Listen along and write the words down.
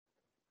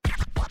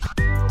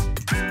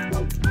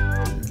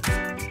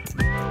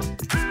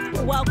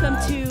Welcome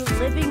to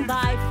Living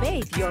by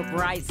Faith, your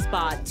bright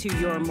spot to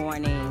your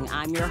morning.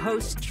 I'm your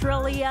host,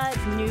 Trillia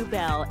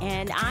Newbell,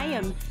 and I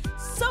am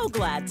so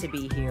glad to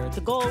be here.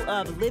 The goal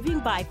of Living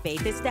by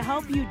Faith is to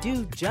help you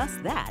do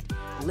just that,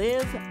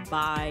 live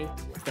by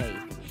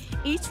faith.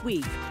 Each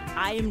week,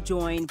 I am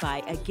joined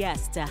by a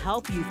guest to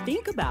help you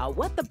think about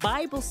what the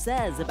Bible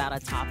says about a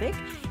topic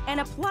and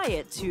apply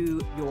it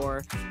to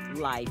your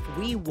life.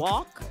 We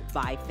walk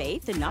by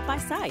faith and not by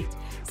sight.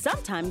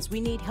 Sometimes we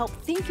need help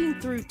thinking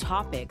through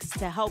topics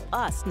to help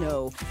us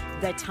know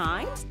the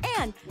times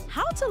and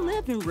how to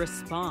live and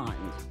respond.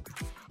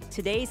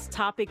 Today's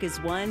topic is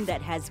one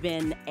that has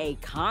been a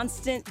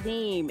constant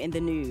theme in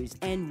the news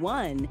and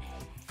one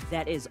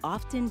that is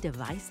often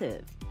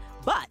divisive.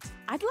 But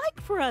I'd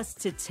like for us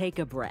to take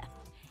a breath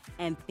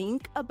and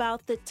think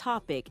about the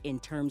topic in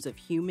terms of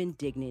human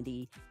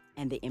dignity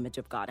and the image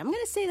of God. I'm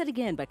going to say that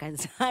again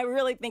because I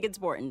really think it's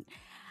important.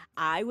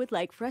 I would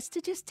like for us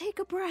to just take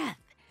a breath.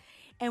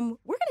 And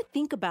we're going to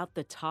think about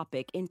the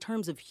topic in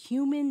terms of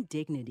human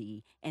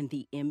dignity and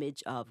the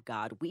image of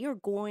God. We are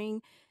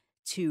going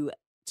to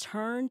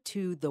turn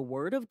to the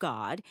Word of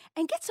God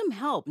and get some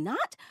help,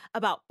 not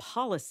about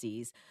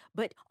policies,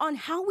 but on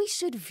how we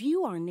should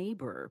view our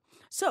neighbor.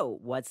 So,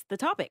 what's the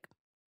topic?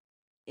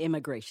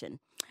 Immigration.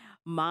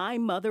 My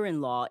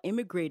mother-in-law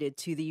immigrated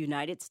to the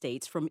United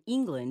States from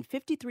England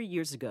 53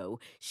 years ago.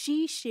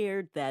 She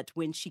shared that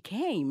when she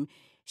came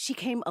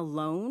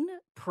alone,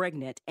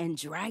 pregnant, and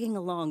dragging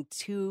along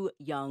two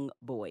young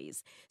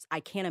boys. I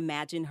can't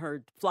imagine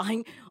her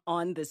flying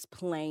on this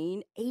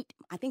plane.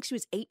 I think she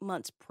was 8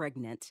 months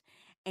pregnant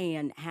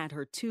and had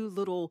her two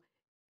little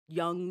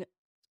young,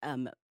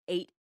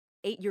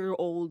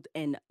 eight-year-old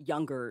and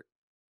younger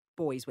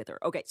boys with her.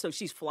 Okay, so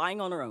she's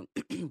flying on her own.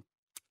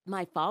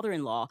 My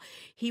father-in-law,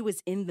 he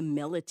was in the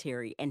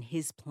military and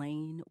his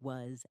plane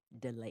was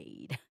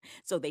delayed.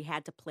 So they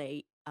had to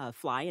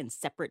fly in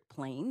separate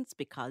planes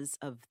because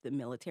of the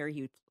military.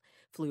 He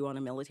flew on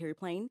a military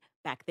plane,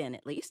 back then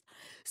at least.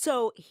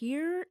 So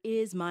here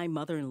is my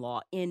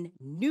mother-in-law in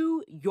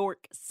New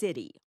York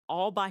City,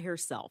 all by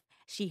herself.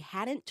 She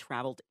hadn't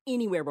traveled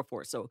anywhere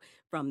before. So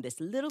from this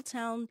little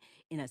town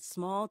in a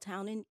small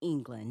town in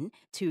England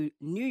to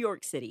New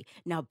York City.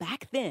 Now,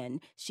 back then,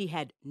 she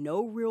had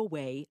no real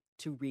way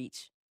to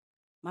reach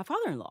my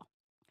father-in-law.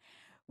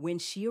 When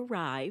she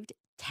arrived,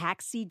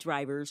 taxi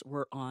drivers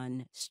were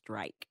on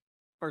strike.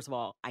 First of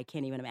all, I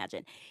can't even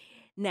imagine.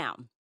 Now,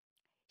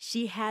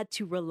 she had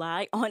to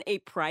rely on a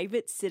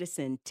private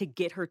citizen to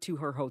get her to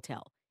her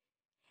hotel.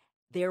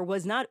 There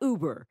was not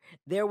Uber.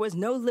 There was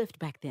no Lyft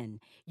back then.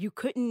 You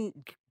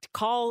couldn't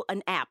call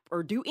an app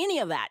or do any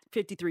of that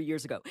 53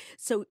 years ago.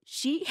 So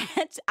she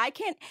had,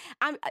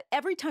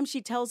 every time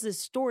she tells this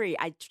story,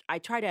 I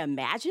try to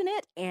imagine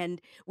it, and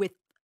with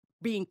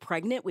being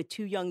pregnant with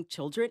two young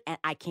children, and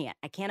I can't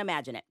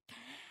imagine it.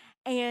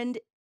 And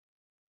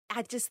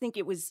I just think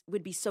it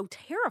would be so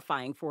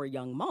terrifying for a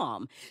young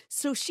mom.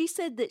 So she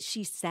said that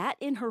she sat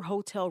in her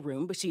hotel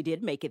room, but she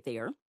did make it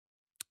there,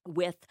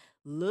 with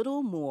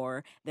little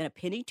more than a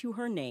penny to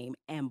her name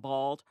and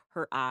bawled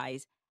her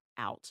eyes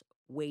out,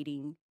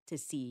 waiting to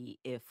see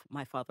if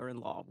my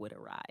father-in-law would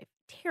arrive.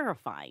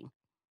 Terrifying.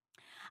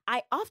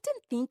 I often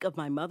think of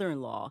my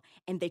mother-in-law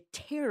and the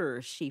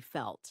terror she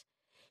felt.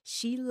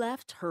 She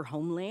left her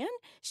homeland.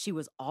 She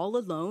was all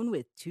alone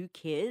with two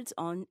kids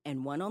and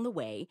one on the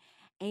way.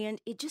 And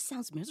it just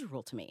sounds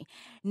miserable to me.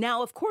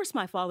 Now, of course,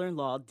 my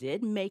father-in-law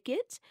did make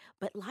it,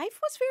 but life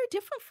was very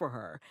different for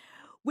her.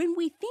 When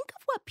we think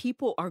of what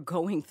people are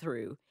going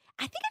through,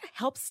 I think it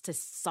helps to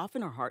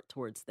soften our heart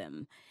towards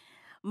them.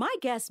 My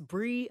guest,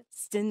 Bree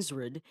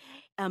Stensrud,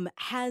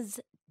 has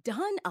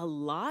done a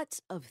lot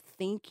of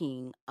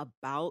thinking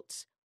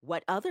about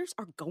what others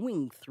are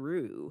going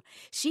through.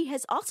 She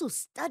has also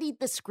studied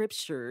the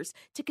scriptures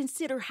to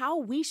consider how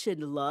we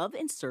should love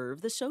and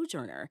serve the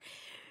sojourner.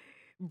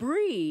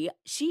 Bree,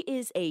 she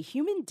is a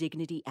human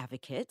dignity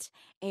advocate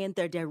and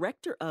the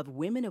director of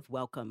Women of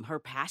Welcome. Her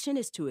passion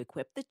is to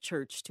equip the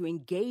church to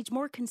engage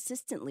more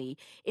consistently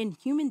in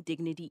human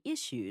dignity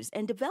issues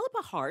and develop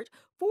a heart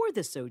for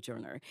the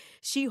sojourner.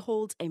 She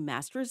holds a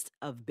Master's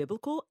of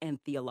Biblical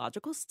and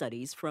Theological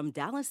Studies from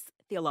Dallas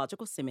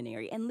Theological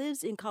Seminary and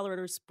lives in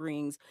Colorado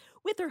Springs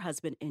with her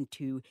husband and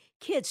two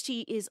kids.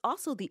 She is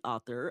also the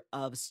author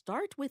of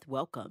Start with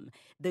Welcome,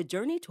 The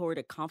Journey Toward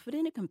a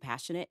Confident and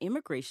Compassionate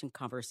Immigration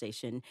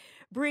Conversation.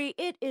 Bree,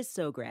 it is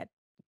so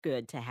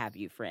good to have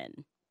you,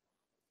 friend.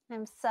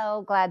 I'm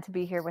so glad to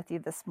be here with you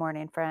this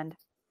morning, friend.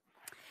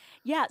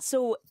 Yeah,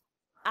 so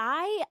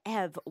I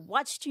have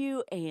watched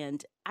you,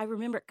 and I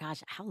remember,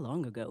 gosh, how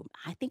long ago?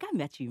 I think I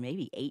met you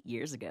maybe 8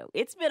 years ago.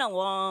 It's been a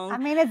long... I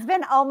mean, it's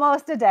been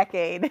almost a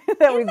decade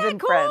that we've been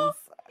cool? Friends.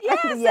 Yes,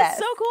 yes, that's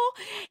so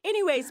cool.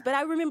 Anyways, but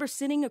I remember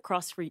sitting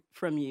across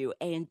from you,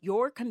 and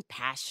your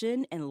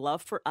compassion and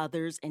love for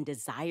others and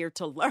desire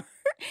to learn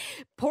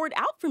poured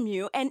out from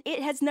you, and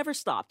it has never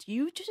stopped.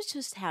 You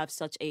just have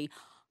such a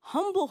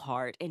humble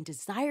heart and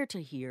desire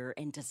to hear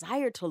and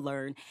desire to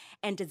learn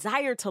and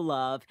desire to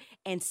love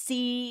and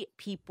see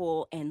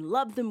people and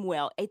love them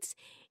well.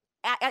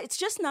 it's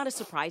just not a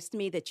surprise to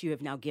me that you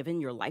have now given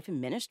your life and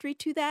ministry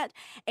to that.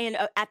 And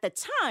at the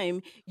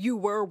time, you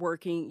were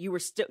working, you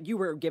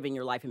were giving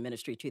your life and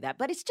ministry to that,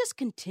 but it's just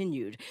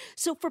continued.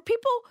 So for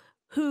people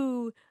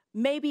who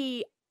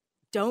maybe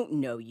don't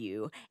know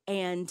you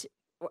and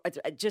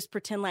just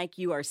pretend like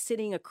you are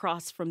sitting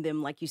across from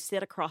them, like you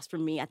sit across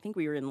from me. I think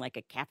we were in like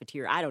a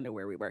cafeteria. I don't know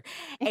where we were,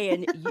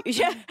 and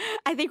yeah,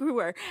 I think we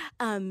were.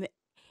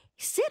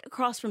 Sit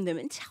across from them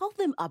and tell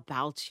them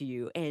about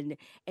you and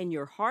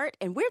your heart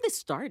and where this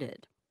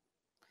started.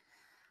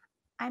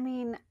 I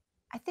mean,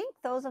 I think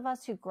those of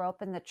us who grow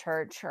up in the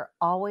church are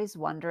always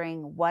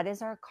wondering, what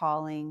is our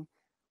calling?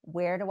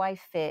 Where do I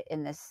fit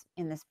in this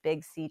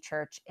big C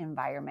church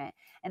environment?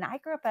 And I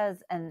grew up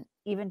as an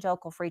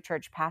evangelical free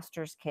church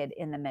pastor's kid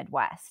in the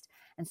Midwest.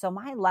 And so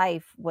my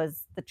life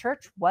was, the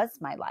church was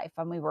my life.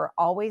 And we were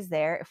always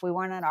there. If we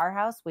weren't at our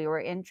house, we were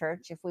in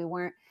church. If we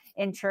weren't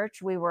in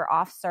church, we were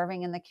off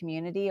serving in the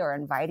community or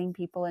inviting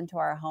people into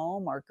our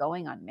home or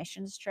going on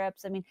missions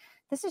trips. I mean,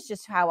 this is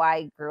just how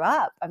I grew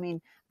up. I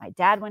mean, my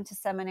dad went to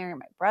seminary,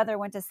 my brother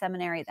went to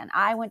seminary, then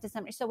I went to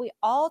seminary. So we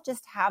all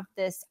just have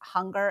this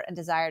hunger and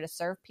desire to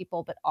serve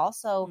people, but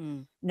also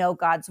Mm, know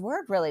God's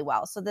word really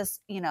well. So this,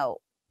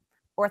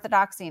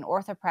 orthodoxy and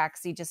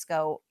orthopraxy just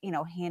go,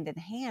 hand in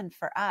hand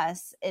for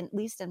us, at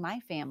least in my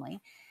family.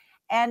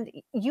 And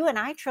you and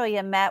I,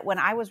 Trillia, met when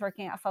I was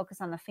working at Focus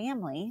on the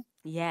Family.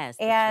 yes,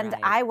 that's And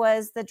right. I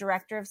was the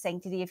director of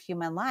Sanctity of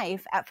Human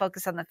Life at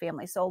Focus on the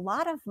Family. So a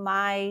lot of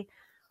my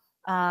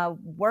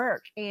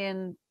work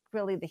in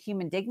really the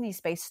human dignity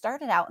space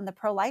started out in the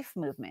pro-life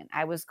movement.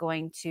 I was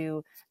going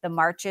to the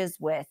marches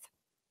with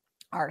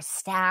our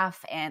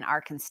staff and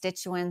our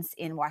constituents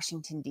in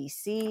Washington,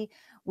 D.C.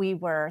 We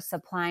were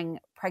supplying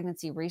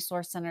pregnancy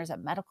resource centers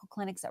at medical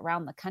clinics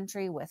around the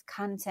country with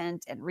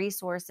content and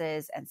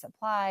resources and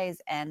supplies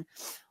and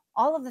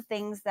all of the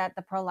things that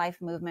the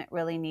pro-life movement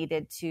really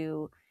needed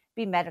to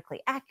be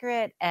medically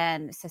accurate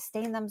and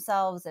sustain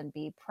themselves and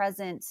be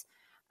present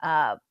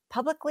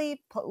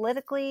publicly,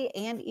 politically,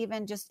 and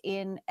even just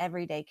in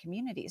everyday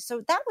communities.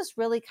 So that was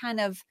really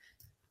kind of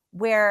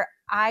where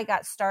I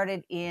got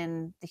started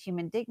in the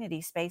human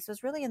dignity space,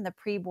 was really in the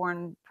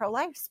preborn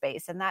pro-life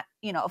space. And that,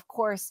 of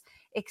course,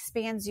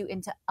 expands you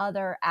into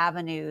other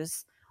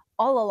avenues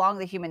all along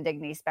the human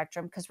dignity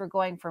spectrum, because we're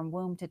going from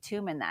womb to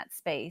tomb in that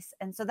space.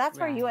 And so that's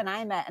where you Right. and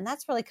I met. And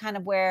that's really kind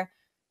of where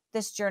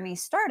this journey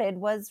started,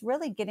 was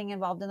really getting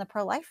involved in the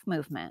pro-life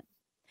movement.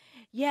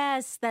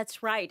 Yes,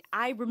 that's right.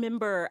 I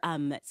remember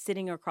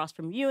sitting across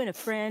from you and a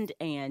friend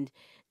and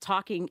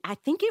talking. I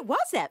think it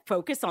was at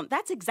Focus on.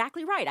 That's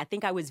exactly right. I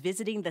think I was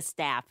visiting the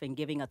staff and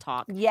giving a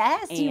talk.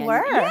 Yes, you And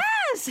were.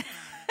 yes,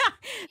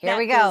 Here that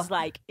we go. feels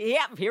like,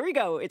 yeah, here we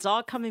go. It's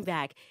all coming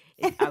back.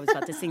 I was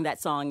about to sing that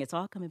song. It's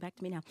all coming back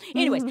to me now.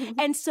 Anyways,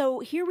 and so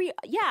here we,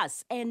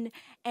 yes, and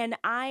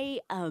I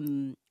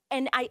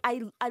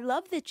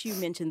love that you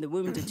mentioned the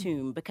womb to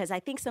tomb, because I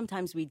think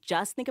sometimes we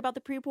just think about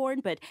the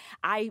preborn, but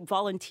I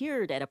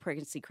volunteered at a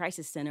pregnancy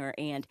crisis center,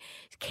 and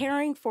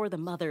caring for the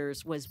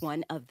mothers was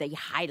one of the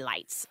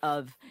highlights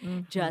of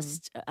Mhm.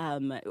 just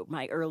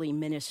my early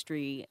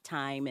ministry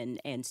time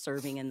and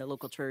serving in the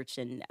local church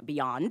and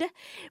beyond.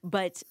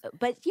 But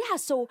yeah,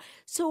 so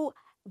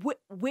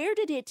where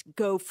did it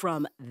go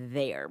from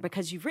there?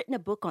 Because you've written a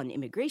book on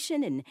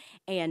immigration,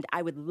 and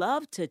I would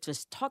love to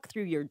just talk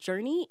through your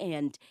journey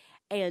and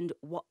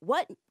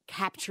what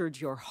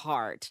captured your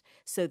heart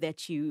so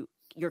that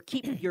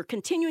you're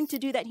continuing to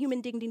do that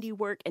human dignity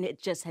work, and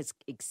it just has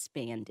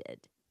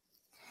expanded.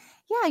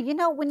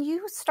 Yeah, when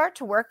you start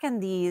to work in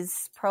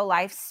these pro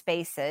life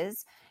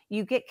spaces,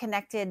 you get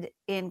connected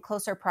in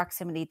closer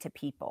proximity to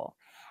people.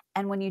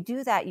 And when you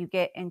do that, you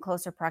get in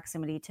closer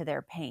proximity to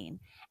their pain.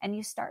 And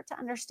you start to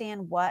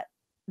understand what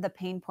the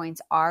pain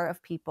points are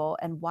of people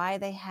and why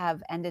they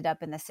have ended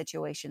up in the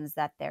situations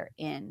that they're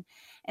in.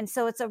 And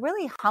so it's a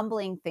really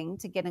humbling thing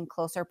to get in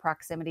closer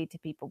proximity to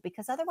people,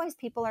 because otherwise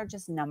people are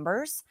just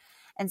numbers.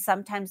 And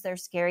sometimes they're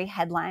scary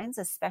headlines,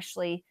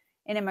 especially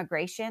in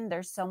immigration.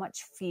 There's so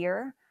much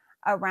fear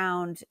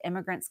around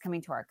immigrants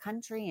coming to our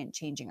country and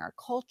changing our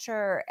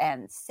culture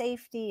and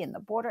safety and the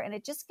border. And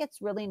it just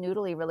gets really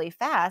noodly really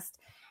fast.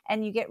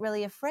 And you get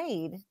really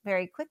afraid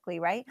very quickly,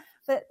 right?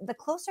 But the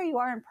closer you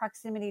are in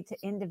proximity to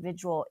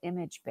individual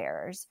image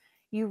bearers,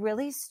 you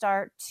really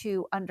start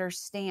to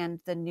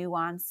understand the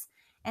nuance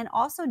and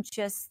also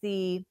just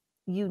the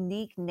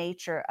unique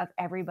nature of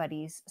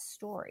everybody's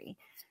story.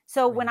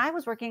 So when Right. I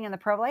was working in the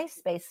pro life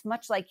space,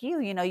 much like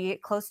you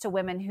get close to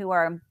women who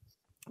are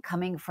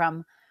coming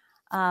from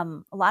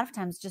a lot of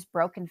times just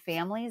broken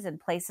families and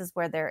places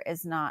where there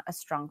is not a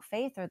strong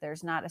faith, or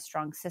there's not a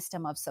strong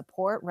system of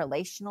support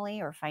relationally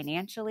or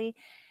financially.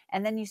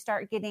 And then you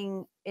start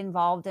getting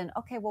involved in,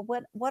 okay, well,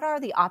 what are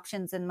the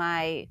options in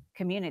my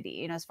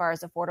community, as far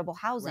as affordable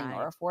housing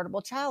or Right.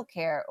 affordable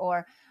childcare,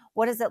 or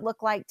what does it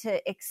look like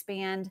to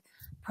expand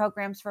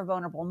programs for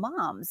vulnerable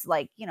moms,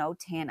 like,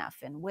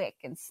 TANF and WIC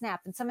and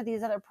SNAP and some of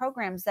these other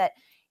programs that,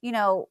 you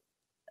know,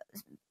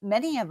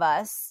 many of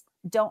us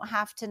don't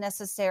have to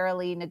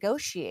necessarily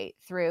negotiate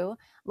through,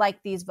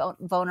 like these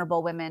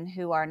vulnerable women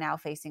who are now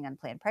facing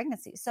unplanned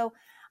pregnancy. So,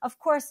 of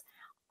course,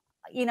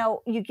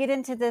 you get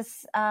into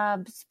this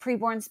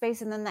preborn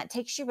space, and then that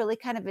takes you really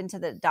kind of into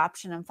the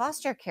adoption and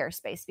foster care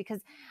space,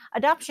 because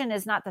adoption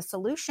is not the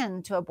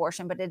solution to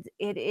abortion, but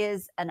it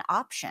is an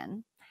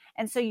option.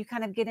 And so you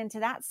kind of get into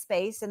that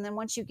space. And then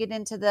once you get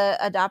into the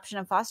adoption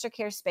and foster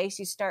care space,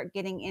 you start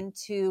getting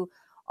into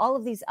all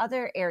of these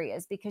other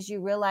areas, because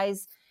you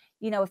realize,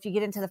 if you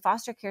get into the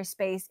foster care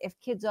space, if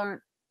kids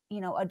aren't,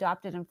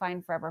 adopted and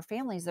find forever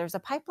families, there's a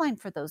pipeline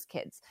for those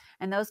kids.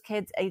 And those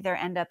kids either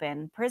end up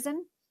in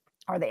prison,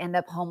 or they end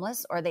up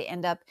homeless, or they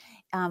end up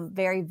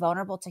very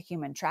vulnerable to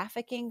human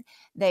trafficking.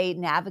 They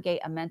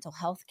navigate a mental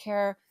health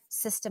care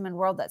system and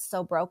world that's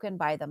so broken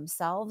by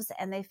themselves,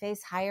 and they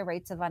face higher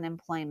rates of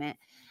unemployment.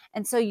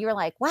 And so you're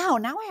like, wow,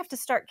 now I have to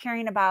start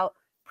caring about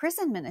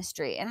prison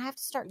ministry, and I have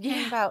to start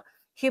caring about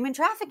human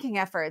trafficking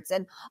efforts.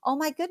 And oh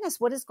my goodness,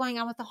 what is going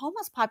on with the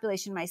homeless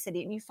population in my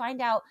city? And you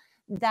find out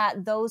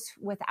that those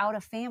without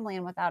a family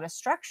and without a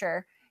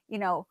structure,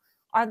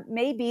 are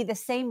maybe the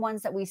same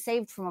ones that we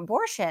saved from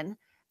abortion.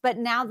 But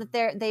now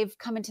that they've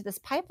come into this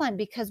pipeline,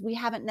 because we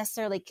haven't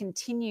necessarily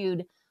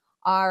continued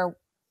our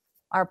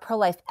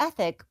pro-life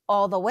ethic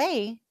all the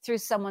way through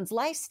someone's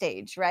life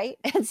stage, right?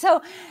 And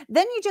so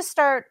then you just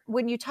start,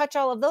 when you touch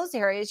all of those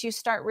areas, you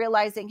start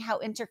realizing how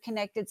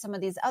interconnected some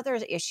of these other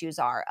issues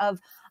are of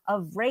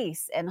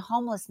race and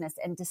homelessness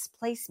and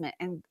displacement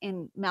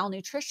and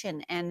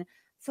malnutrition and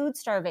food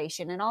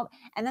starvation and all.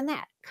 And then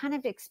that kind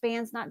of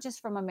expands, not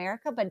just from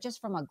America, but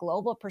just from a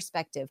global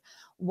perspective.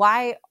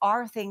 Why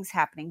are things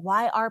happening?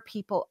 Why are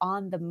people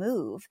on the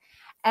move?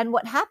 And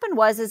what happened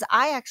is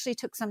I actually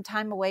took some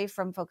time away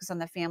from Focus on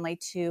the Family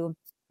to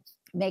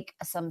make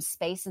some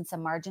space and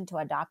some margin to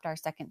adopt our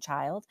second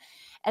child.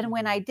 And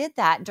when I did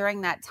that,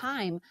 during that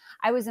time,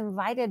 I was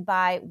invited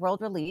by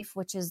World Relief,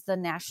 which is the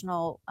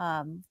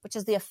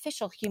the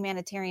official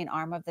humanitarian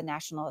arm of the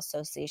National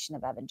Association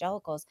of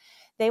Evangelicals.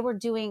 They were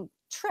doing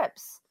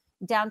trips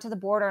down to the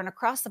border and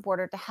across the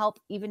border to help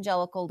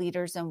evangelical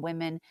leaders and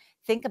women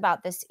think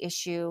about this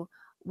issue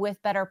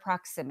with better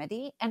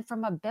proximity and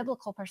from a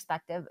biblical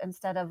perspective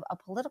instead of a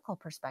political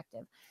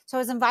perspective. So I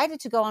was invited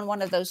to go on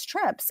one of those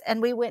trips,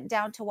 and we went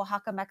down to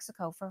Oaxaca,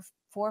 Mexico for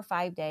 4 or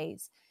 5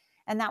 days.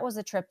 And that was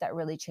a trip that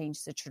really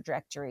changed the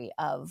trajectory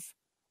of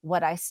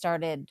what I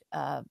started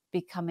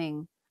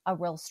becoming a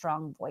real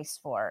strong voice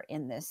for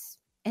in this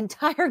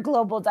entire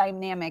global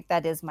dynamic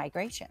that is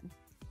migration.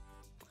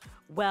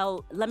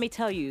 Well, let me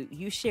tell you,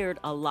 you shared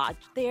a lot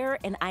there,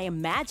 and I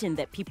imagine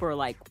that people are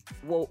like,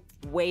 well,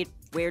 wait,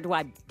 where do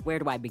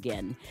I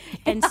begin?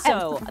 And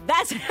so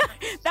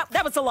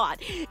that was a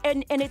lot.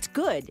 And it's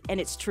good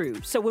and it's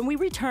true. So when we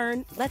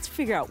return, let's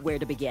figure out where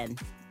to begin.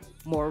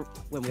 More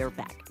when we're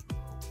back.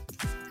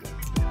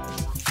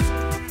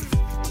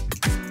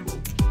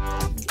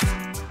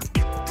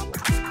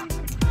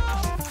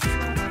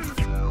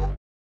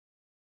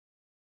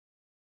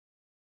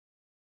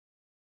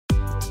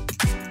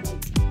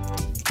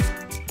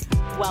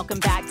 Welcome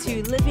back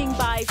to Living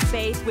by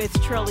Faith with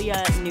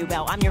Trillia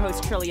Newbell. I'm your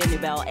host, Trillia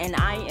Newbell, and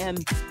I am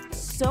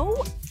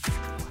so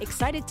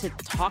excited to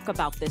talk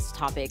about this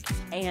topic,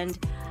 and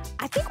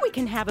I think we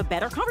can have a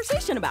better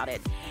conversation about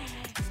it.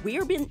 We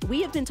have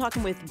been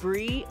talking with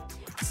Bree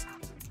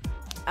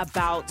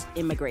about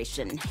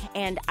immigration,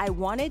 and I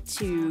wanted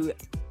to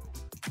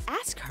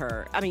ask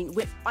her,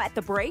 at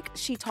the break,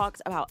 she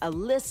talks about a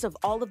list of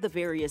all of the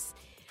various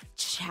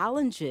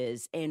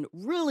challenges and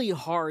really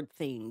hard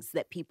things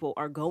that people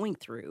are going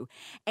through.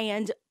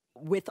 And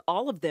with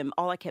all of them,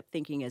 all I kept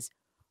thinking is,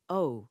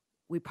 oh,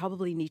 we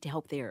probably need to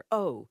help there.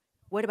 Oh,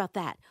 what about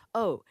that?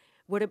 Oh,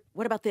 what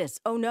about this?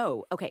 Oh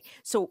no. Okay.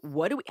 So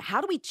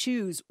how do we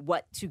choose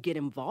what to get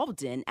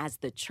involved in as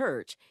the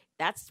church?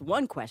 That's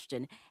one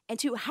question. And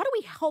two, how do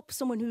we help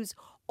someone who's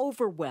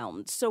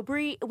overwhelmed? So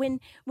Bree, when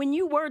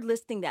you were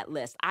listing that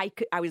list, I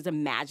was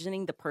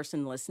imagining the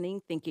person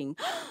listening thinking,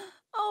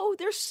 oh,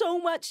 there's so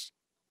much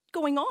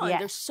going on. Yes.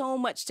 There's so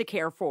much to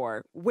care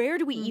for. Where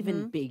do we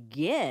even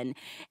begin?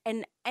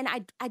 And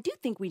I do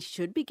think we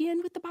should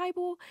begin with the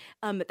Bible.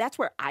 That's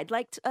where I'd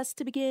like us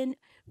to begin,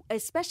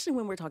 especially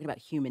when we're talking about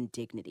human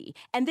dignity.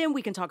 And then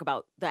we can talk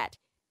about that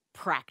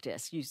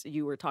practice.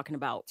 You were talking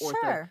about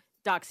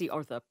orthodoxy,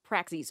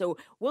 orthopraxy. So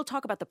we'll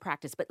talk about the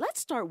practice. But let's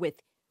start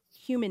with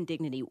human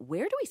dignity.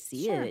 Where do we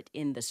see it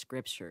in the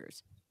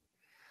scriptures?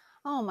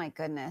 Oh my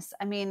goodness.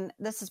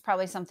 This is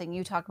probably something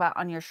you talk about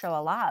on your show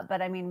a lot,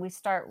 but we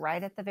start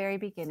right at the very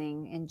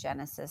beginning in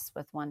Genesis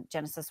with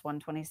Genesis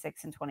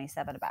 1:26 and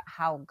 27 about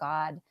how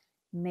God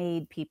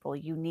made people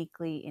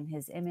uniquely in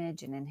his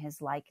image and in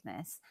his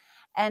likeness.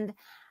 And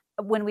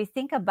when we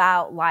think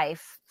about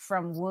life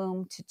from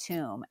womb to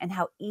tomb and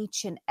how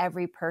each and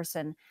every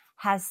person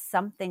has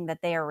something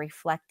that they are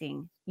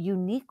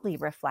uniquely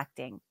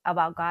reflecting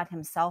about God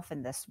himself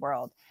in this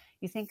world,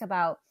 you think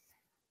about,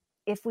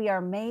 if we are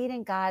made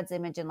in God's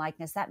image and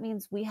likeness, that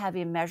means we have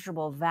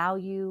immeasurable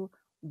value,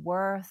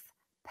 worth,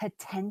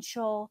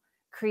 potential,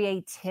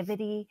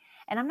 creativity.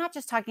 And I'm not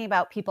just talking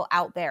about people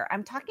out there.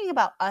 I'm talking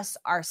about us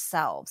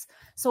ourselves.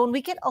 So when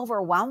we get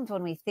overwhelmed,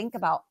 when we think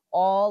about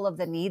all of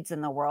the needs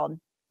in the world,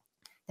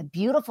 the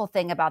beautiful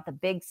thing about the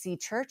big C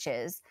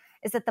churches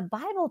is that the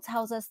Bible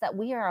tells us that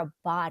we are a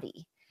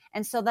body.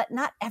 And so that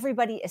not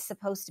everybody is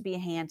supposed to be a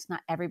hand,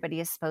 not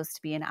everybody is supposed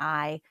to be an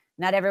eye,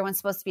 not everyone's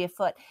supposed to be a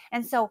foot.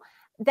 And so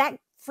that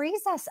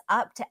frees us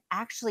up to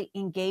actually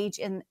engage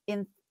in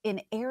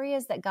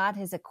areas that God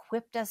has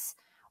equipped us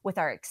with,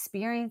 our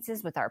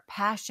experiences, with our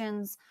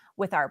passions,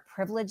 with our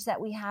privilege that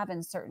we have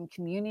in certain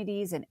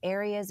communities and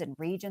areas and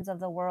regions of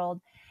the world.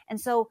 And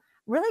so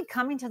really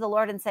coming to the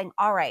Lord and saying,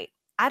 all right,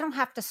 I don't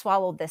have to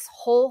swallow this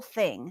whole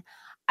thing.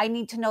 I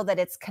need to know that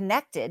it's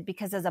connected,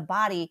 because as a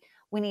body,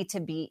 we need to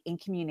be in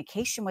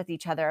communication with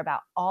each other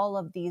about all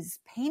of these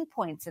pain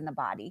points in the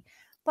body.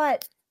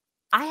 But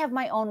I have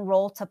my own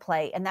role to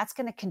play, and that's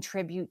going to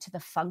contribute to the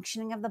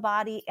functioning of the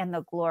body and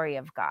the glory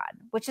of God,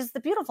 which is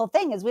the beautiful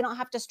thing, is we don't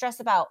have to stress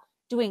about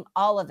doing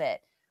all of it.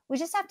 We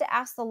just have to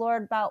ask the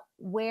Lord about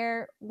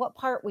what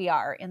part we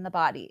are in the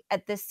body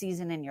at this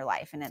season in your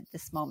life and at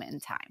this moment in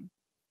time.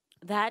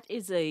 That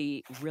is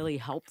a really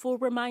helpful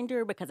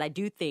reminder, because I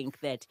do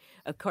think that,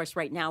 of course,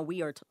 right now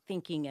we are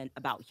thinking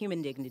about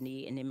human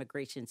dignity and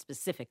immigration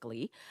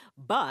specifically,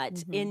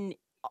 but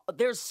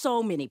there's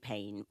so many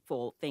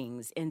painful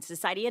things in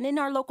society and in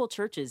our local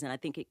churches, and I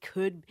think it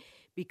could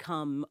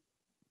become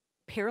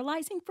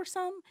paralyzing for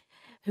some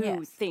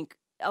who think,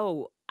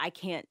 oh,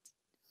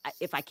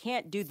 if I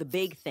can't do the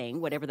big thing,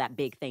 whatever that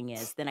big thing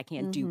is, then I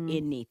can't do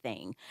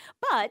anything.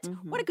 But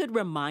what a good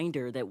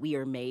reminder that we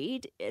are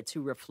made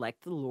to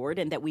reflect the Lord,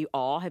 and that we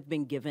all have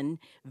been given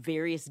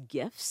various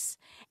gifts,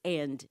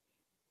 and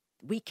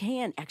we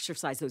can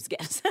exercise those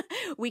gifts.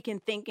 We can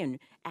think and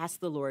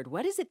ask the Lord,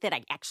 what is it that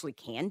I actually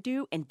can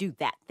do, and do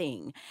that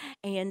thing.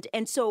 And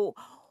so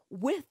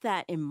with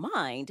that in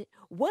mind,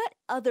 what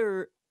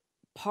other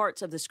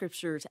parts of the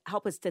scriptures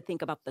help us to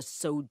think about the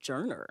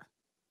sojourner?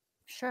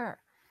 Sure.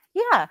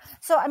 Yeah.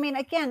 So, I mean,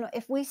 again,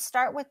 if we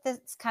start with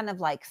this kind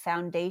of like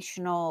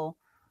foundational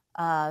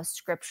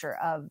scripture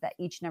of that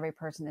each and every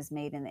person is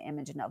made in the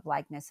image and of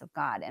likeness of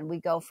God, and we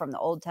go from the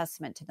Old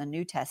Testament to the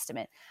New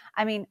Testament.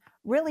 I mean,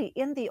 really,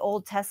 in the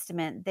Old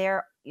Testament,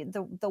 the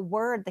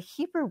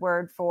Hebrew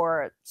word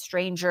for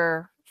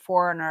stranger,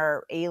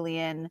 foreigner,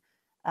 alien,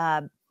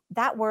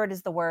 that word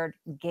is the word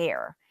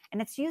ger.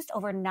 And it's used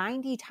over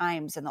 90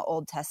 times in the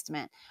Old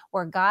Testament,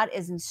 where God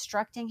is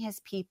instructing his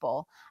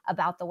people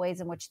about the ways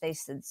in which they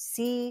should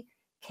see,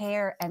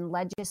 care, and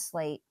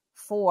legislate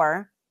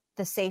for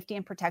the safety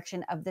and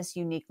protection of this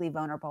uniquely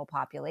vulnerable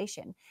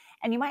population.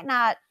 And you might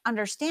not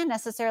understand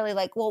necessarily,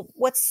 like, well,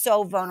 what's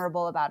so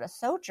vulnerable about a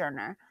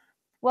sojourner?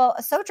 Well,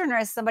 a sojourner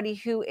is somebody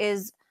who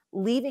is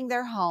leaving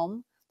their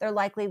home. They're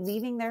likely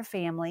leaving their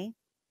family.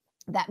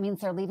 That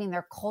means they're leaving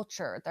their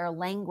culture, their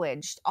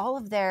language, all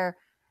of their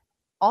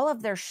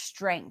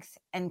strength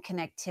and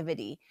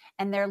connectivity.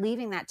 And they're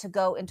leaving that to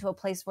go into a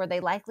place where they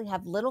likely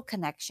have little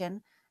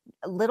connection,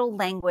 little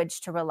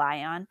language to rely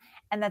on,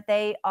 and that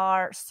they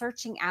are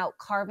searching out,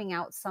 carving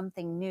out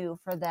something new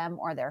for them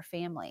or their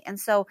family. And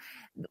so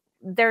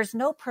there's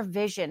no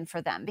provision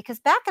for them, because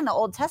back in the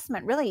Old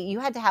Testament, really, you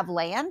had to have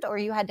land or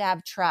you had to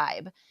have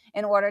tribe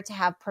in order to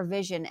have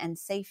provision and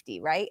safety,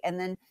 right? And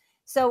then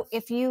so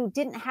if you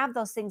didn't have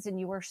those things and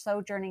you were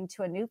sojourning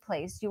to a new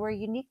place, you were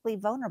uniquely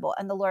vulnerable,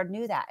 and the Lord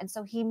knew that. And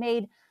so he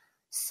made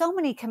so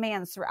many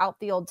commands throughout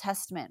the Old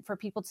Testament for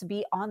people to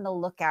be on the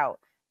lookout,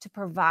 to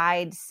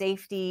provide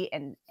safety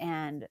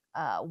and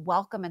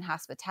welcome and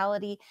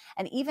hospitality,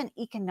 and even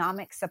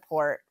economic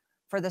support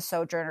for the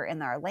sojourner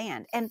in our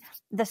land. And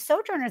the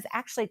sojourner is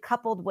actually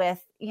coupled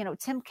with,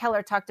 Tim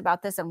Keller talked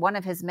about this in one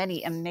of his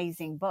many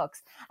amazing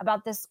books,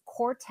 about this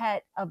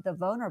quartet of the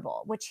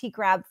vulnerable, which he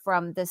grabbed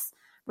from this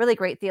really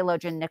great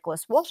theologian,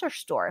 Nicholas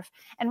Wolterstorff.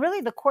 And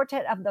really the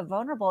quartet of the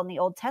vulnerable in the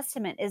Old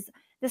Testament is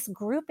this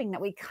grouping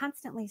that we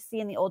constantly see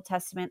in the Old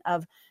Testament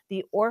of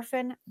the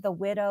orphan, the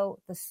widow,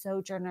 the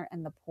sojourner,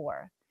 and the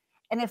poor.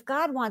 And if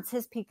God wants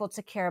his people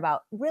to care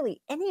about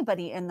really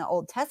anybody in the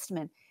Old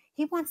Testament,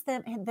 he wants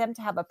them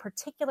to have a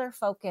particular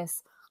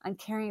focus on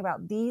caring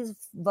about these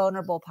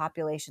vulnerable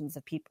populations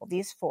of people,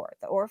 these four: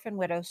 the orphan,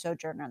 widow,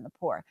 sojourner, and the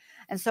poor.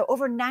 And so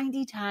over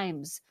 90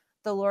 times,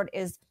 the Lord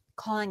is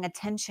calling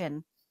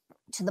attention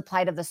to the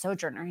plight of the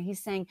sojourner.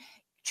 He's saying,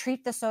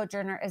 treat the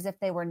sojourner as if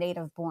they were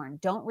native born.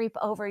 Don't reap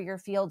over your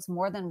fields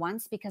more than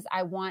once, because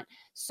I want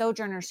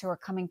sojourners who are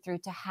coming through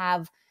to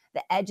have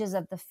the edges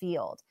of the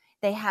field.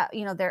 They have,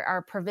 there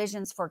are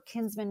provisions for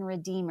kinsmen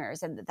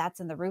redeemers, and that's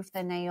in the Ruth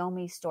and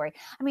Naomi story.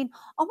 I mean,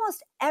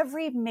 almost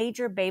every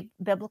major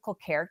biblical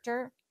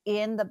character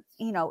in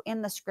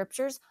the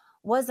scriptures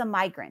was a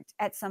migrant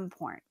at some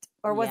point,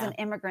 or was an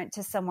immigrant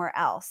to somewhere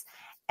else.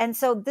 And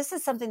so this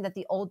is something that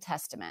the Old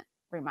Testament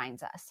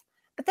reminds us.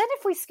 But then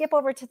if we skip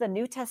over to the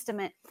New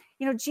Testament,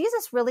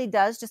 Jesus really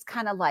does just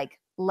kind of like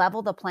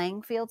level the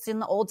playing field. So in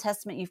the Old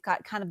Testament, you've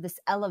got kind of this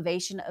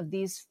elevation of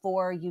these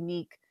four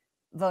unique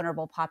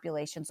vulnerable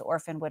populations: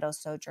 orphan, widow,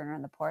 sojourner,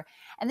 and the poor.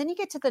 And then you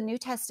get to the New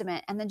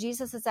Testament, and then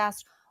Jesus is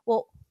asked,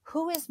 well,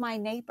 who is my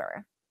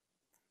neighbor?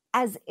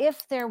 As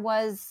if there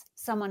was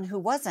someone who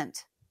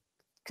wasn't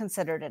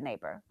considered a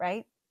neighbor,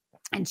 right?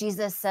 And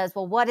Jesus says,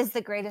 well, what is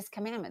the greatest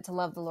commandment? To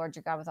love the Lord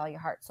your God with all your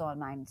heart, soul, and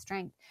mind and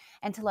strength,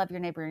 and to love your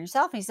neighbor and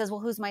yourself. And he says, well,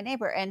 who's my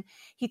neighbor? And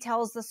he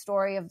tells the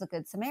story of the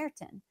Good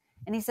Samaritan.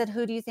 And he said,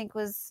 who do you think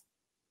was,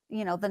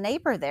 the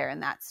neighbor there in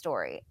that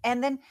story?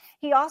 And then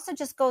he also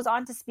just goes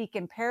on to speak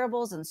in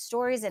parables and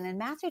stories. And in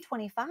Matthew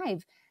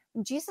 25,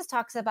 Jesus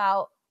talks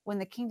about when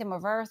the kingdom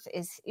of earth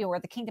is, or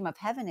the kingdom of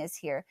heaven is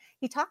here,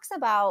 he talks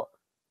about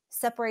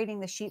separating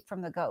the sheep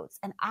from the goats.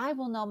 And I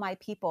will know my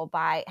people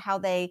by how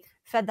they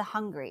fed the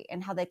hungry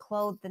and how they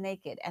clothed the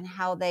naked and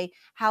how they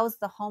housed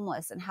the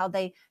homeless and how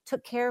they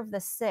took care of the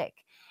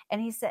sick. And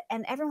he said,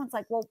 and everyone's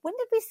like, well, when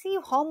did we see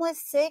you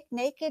homeless, sick,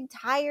 naked,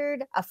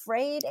 tired,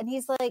 afraid? And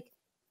he's like,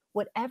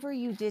 whatever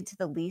you did to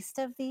the least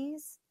of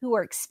these who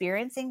are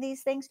experiencing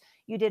these things,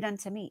 you did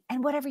unto me.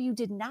 And whatever you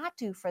did not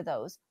do for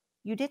those,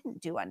 you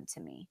didn't do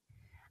unto me.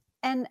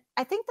 And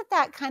I think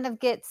that kind of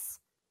gets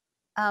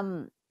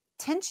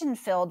tension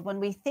filled when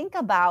we think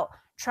about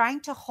trying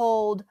to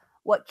hold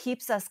what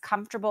keeps us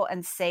comfortable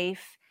and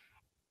safe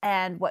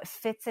and what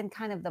fits in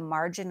kind of the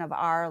margin of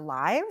our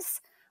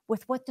lives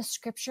with what the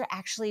scripture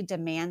actually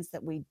demands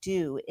that we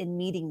do in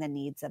meeting the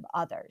needs of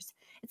others.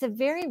 It's a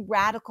very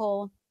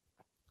radical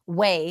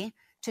way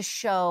to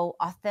show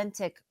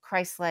authentic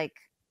Christ-like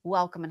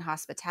welcome and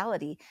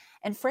hospitality.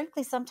 And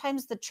frankly,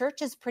 sometimes the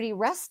church is pretty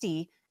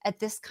rusty at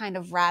this kind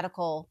of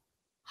radical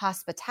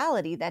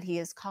hospitality that he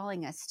is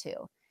calling us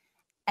to.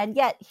 And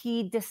yet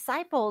he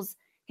disciples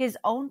his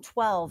own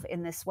 12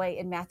 in this way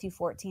in Matthew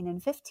 14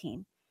 and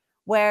 15,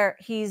 where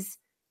he's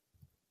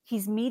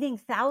meeting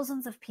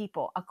thousands of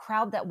people, a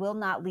crowd that will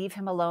not leave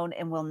him alone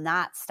and will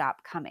not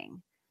stop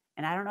coming.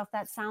 And I don't know if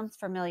that sounds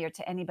familiar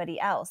to anybody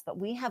else, but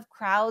we have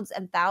crowds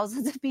and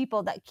thousands of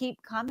people that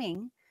keep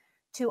coming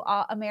to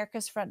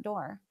America's front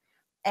door.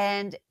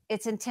 And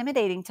it's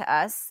intimidating to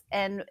us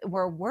and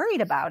we're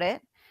worried about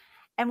it.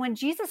 And when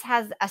Jesus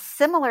has a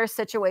similar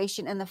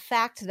situation in the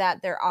fact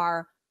that there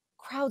are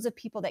crowds of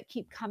people that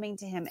keep coming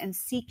to him and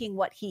seeking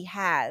what he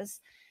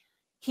has,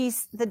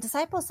 the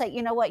disciples say,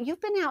 you know what,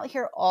 you've been out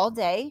here all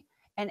day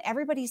and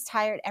everybody's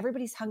tired,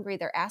 everybody's hungry,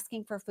 they're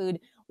asking for food.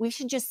 We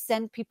should just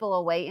send people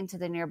away into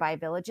the nearby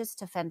villages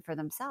to fend for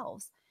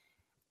themselves.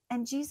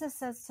 And Jesus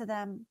says to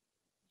them,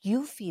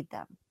 you feed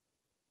them.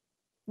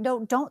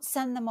 No, don't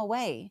send them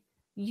away.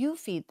 You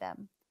feed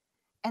them.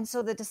 And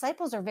so the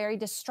disciples are very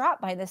distraught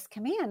by this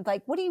command.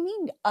 Like, what do you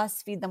mean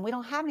us feed them? We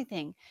don't have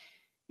anything.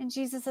 And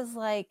Jesus is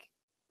like,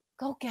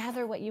 go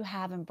gather what you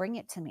have and bring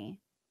it to me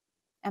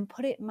and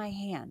put it in my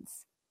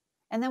hands.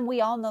 And then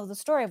we all know the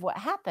story of what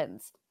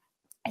happens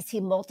as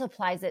he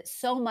multiplies it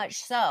so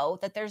much so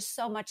that there's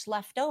so much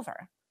left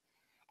over.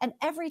 And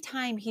every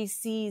time he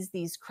sees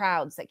these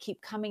crowds that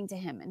keep coming to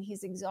him and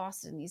he's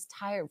exhausted and he's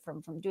tired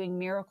from doing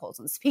miracles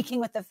and speaking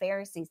with the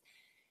Pharisees,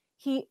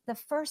 the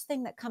first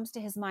thing that comes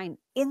to his mind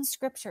in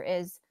scripture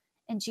is,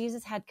 and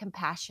Jesus had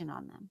compassion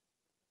on them.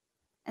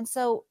 And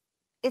so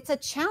it's a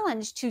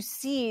challenge to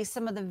see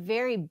some of the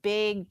very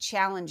big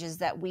challenges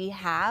that we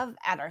have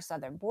at our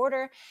southern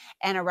border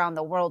and around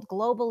the world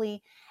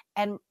globally.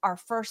 And our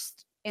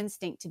first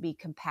instinct to be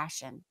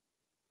compassion,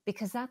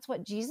 because that's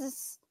what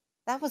Jesus,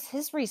 that was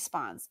his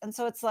response. And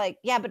so it's like,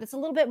 yeah, but it's a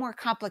little bit more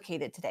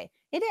complicated today.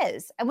 It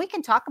is. And we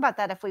can talk about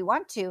that if we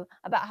want to,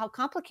 about how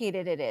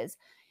complicated it is.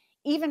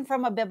 Even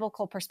from a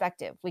biblical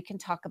perspective, we can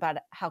talk about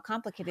how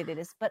complicated it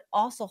is, but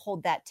also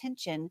hold that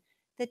tension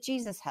that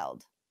Jesus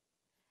held.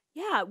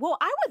 Yeah, well,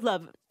 I would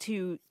love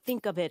to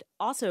think of it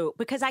also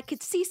because I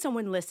could see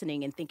someone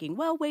listening and thinking,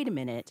 well, wait a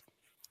minute.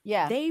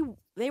 Yeah. They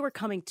were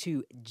coming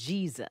to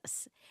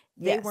Jesus.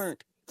 They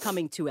weren't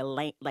coming to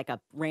like a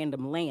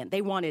random land.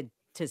 They wanted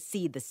to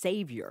see the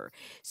Savior.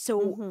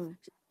 So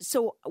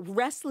so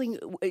wrestling,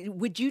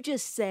 would you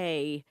just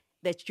say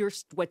that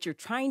what you're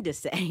trying to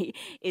say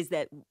is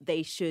that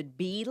they should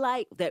be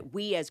like, that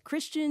we as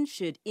Christians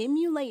should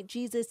emulate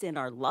Jesus in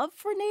our love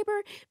for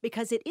neighbor?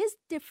 Because it is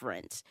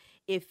different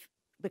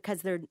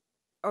because they're,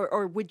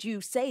 or would you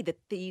say that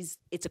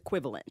it's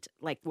equivalent,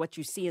 like what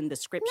you see in the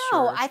scripture?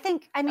 No,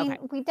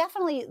 we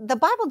definitely, the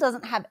Bible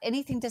doesn't have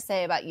anything to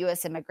say about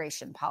U.S.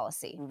 immigration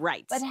policy.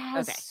 Right. But it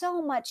has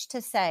so much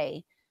to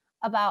say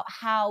about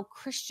how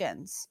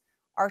Christians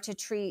are to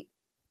treat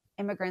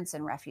immigrants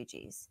and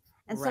refugees.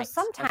 And so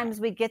sometimes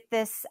we get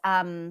this,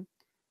 I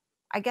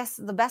guess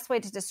the best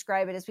way to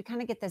describe it is we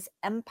kind of get this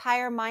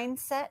empire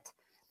mindset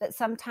that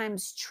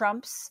sometimes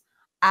trumps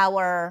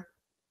our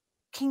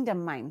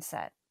kingdom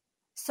mindset.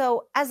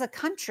 So as a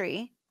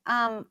country,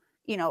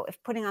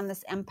 if putting on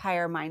this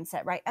empire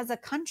mindset, right? As a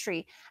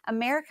country,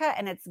 America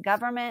and its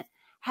government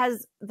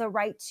has the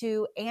right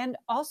to, and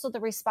also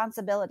the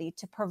responsibility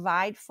to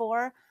provide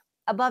for,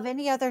 above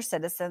any other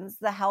citizens,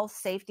 the health,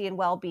 safety, and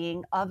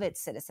well-being of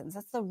its citizens.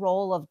 That's the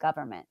role of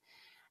government.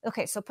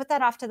 Okay, so put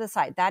that off to the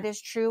side. That is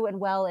true and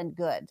well and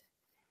good.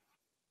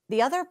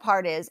 The other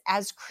part is,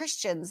 as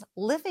Christians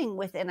living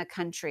within a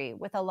country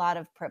with a lot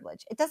of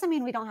privilege, it doesn't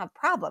mean we don't have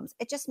problems.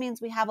 It just means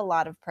we have a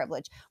lot of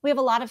privilege. We have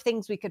a lot of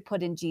things we could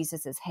put in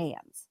Jesus's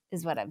hands,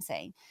 is what I'm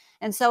saying.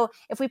 And so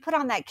if we put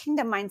on that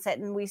kingdom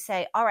mindset and we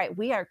say, all right,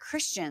 we are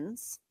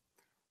Christians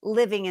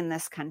living in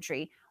this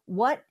country,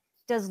 what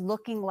does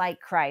looking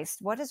like Christ,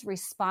 what does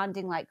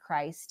responding like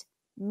Christ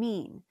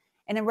mean?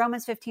 And in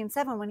Romans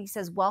 15:7, when he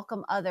says,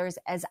 welcome others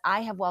as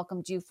I have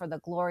welcomed you for the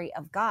glory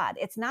of God,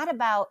 it's not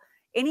about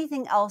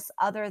anything else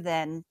other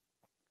than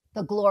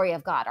the glory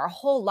of God. Our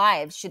whole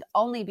lives should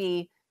only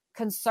be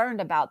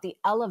concerned about the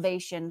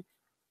elevation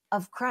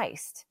of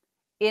Christ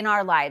in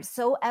our lives,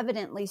 so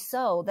evidently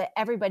so that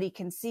everybody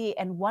can see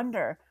and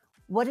wonder,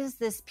 what is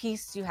this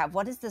peace you have?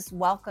 What is this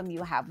welcome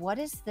you have? What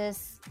is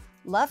this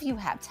love you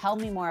have? Tell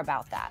me more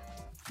about that.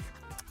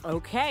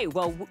 Okay,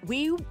 well,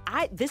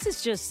 this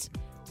is just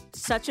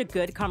such a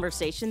good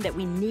conversation that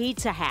we need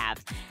to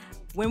have.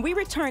 When we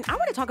return, I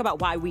want to talk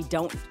about why we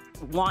don't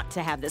want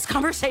to have this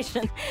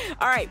conversation.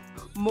 All right,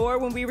 more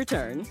when we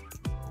return.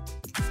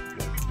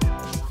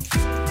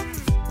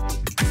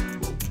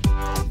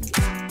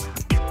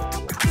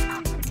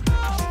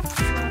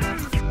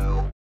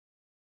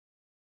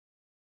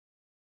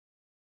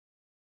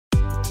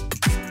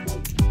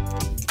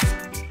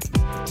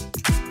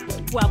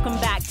 Welcome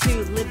back to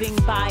Living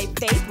by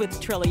Faith with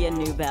Trillia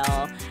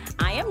Newbell.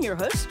 I am your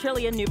host,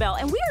 Trillia Newbell,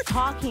 and we are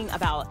talking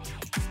about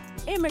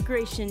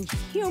immigration,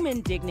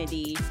 human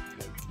dignity,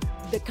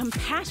 the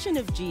compassion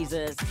of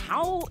Jesus,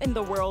 how in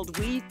the world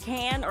we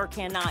can or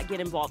cannot get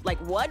involved. Like,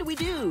 what do we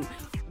do?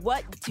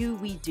 What do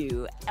we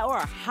do? Or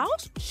how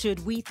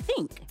should we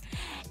think?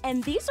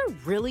 And these are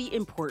really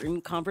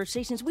important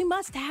conversations. We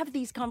must have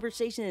these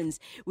conversations.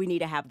 We need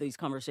to have these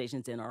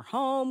conversations in our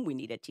home. We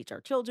need to teach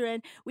our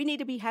children. We need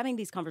to be having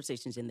these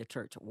conversations in the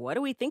church. What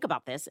do we think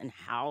about this, and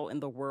how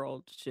in the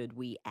world should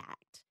we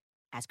act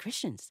as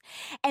Christians?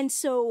 And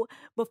so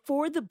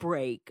before the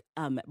break,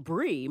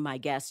 Bree, my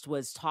guest,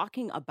 was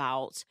talking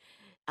about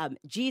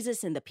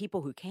Jesus and the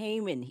people who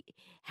came, and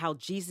how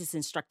Jesus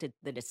instructed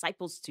the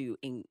disciples to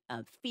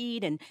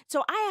feed. And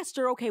so I asked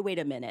her, okay, wait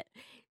a minute.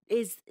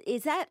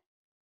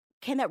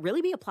 Can that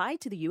really be applied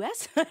to the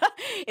U.S.?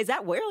 Is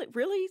that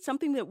really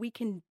something that we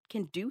can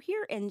do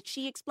here? And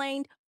she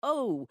explained,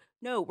 oh,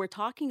 no, we're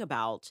talking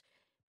about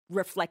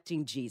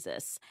reflecting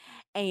Jesus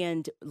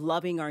and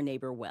loving our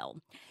neighbor well.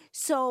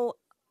 So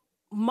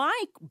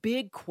my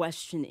big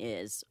question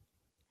is,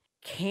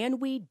 can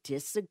we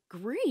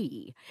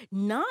disagree?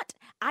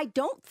 I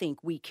don't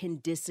think we can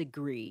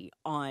disagree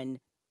on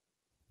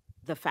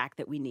the fact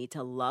that we need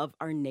to love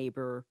our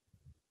neighbor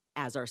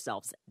as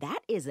ourselves. That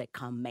is a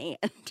command.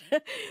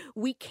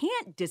 We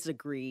can't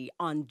disagree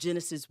on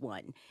Genesis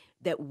 1,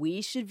 that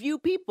we should view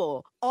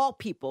people, all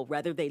people,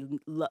 whether they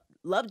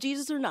love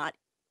Jesus or not,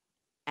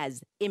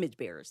 as image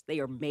bearers. They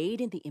are made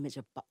in the image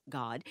of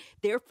God.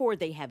 Therefore,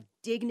 they have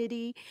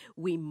dignity.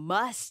 We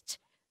must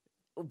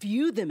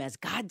view them as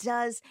God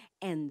does,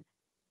 and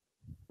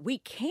we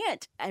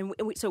can't.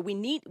 So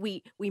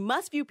we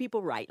must view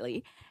people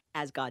rightly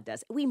as God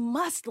does. We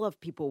must love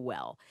people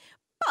well.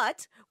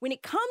 But when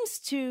it comes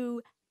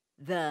to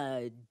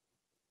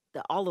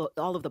all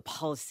of the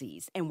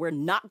policies, and we're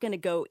not going to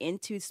go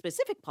into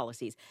specific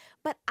policies,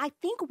 but I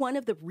think one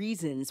of the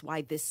reasons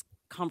why this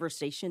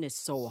conversation is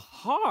so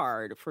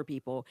hard for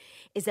people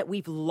is that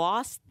we've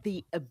lost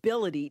the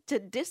ability to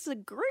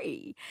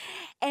disagree.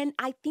 And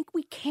I think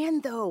we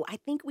can, though. I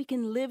think we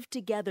can live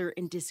together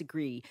and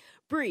disagree.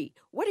 Bree,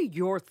 what are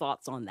your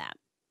thoughts on that?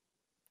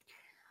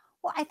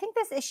 Well, I think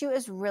this issue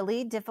is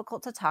really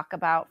difficult to talk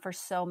about for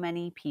so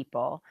many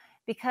people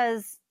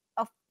because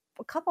of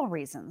a couple of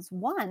reasons.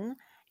 One,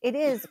 it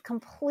is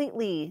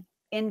completely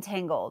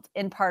entangled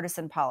in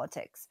partisan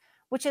politics,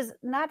 which is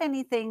not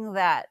anything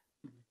that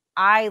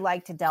I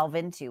like to delve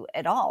into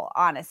at all,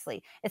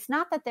 honestly. It's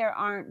not that there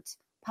aren't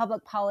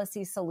public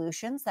policy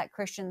solutions that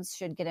Christians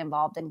should get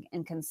involved in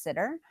and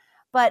consider,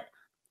 but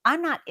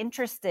I'm not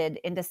interested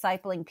in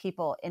discipling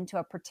people into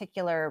a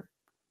particular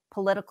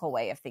political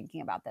way of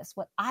thinking about this.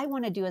 What I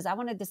want to do is I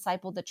want to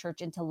disciple the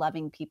church into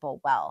loving people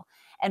well.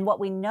 And what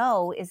we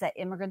know is that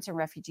immigrants and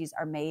refugees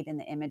are made in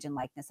the image and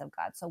likeness of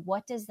God. So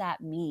what does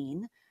that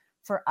mean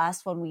for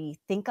us when we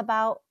think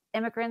about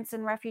immigrants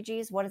and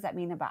refugees? What does that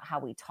mean about how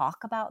we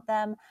talk about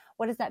them?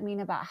 What does that mean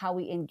about how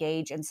we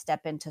engage and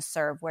step in to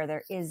serve where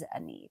there is a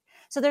need?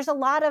 So there's a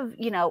lot of,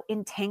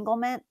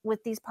 entanglement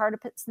with these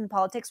partisan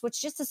politics,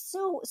 which just is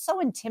so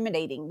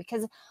intimidating,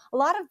 because a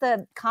lot of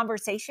the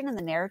conversation and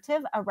the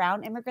narrative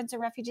around immigrants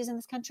and refugees in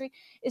this country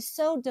is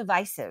so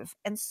divisive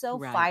and so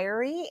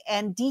fiery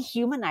and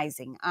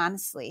dehumanizing,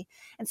 honestly.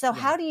 And so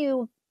how do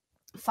you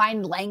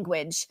find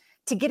language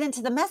to get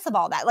into the mess of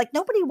all that? Like,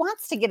 nobody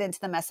wants to get into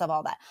the mess of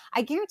all that.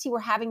 I guarantee we're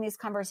having these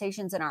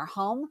conversations in our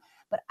home,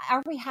 but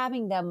are we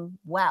having them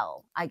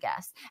well, I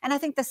guess? And I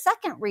think the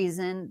second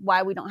reason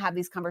why we don't have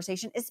these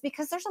conversations is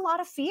because there's a lot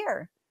of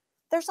fear.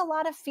 There's a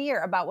lot of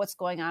fear about what's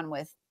going on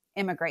with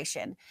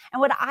immigration. And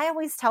what I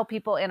always tell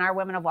people in our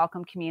Women of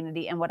Welcome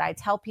community, and what I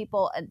tell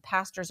people and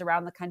pastors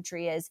around the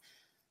country is,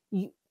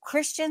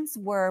 Christians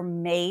were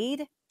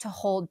made to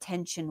hold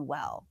tension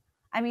well.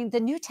 I mean, the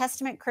New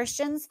Testament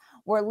Christians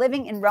were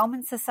living in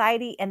Roman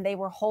society and they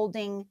were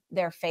holding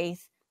their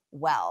faith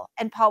well.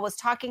 And Paul was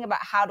talking about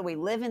how do we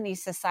live in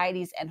these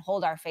societies and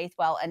hold our faith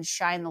well and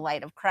shine the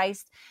light of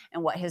Christ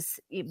and what his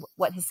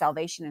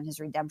salvation and his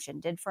redemption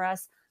did for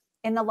us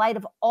in the light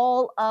of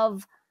all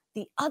of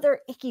the other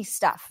icky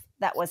stuff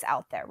that was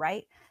out there,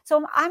 right?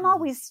 So I'm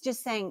always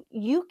just saying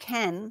you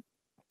can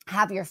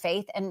have your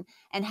faith and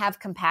have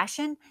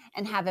compassion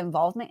and have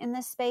involvement in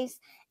this space.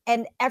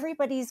 And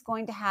everybody's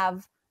going to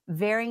have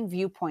varying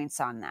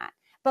viewpoints on that.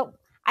 But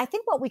I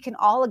think what we can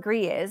all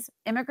agree is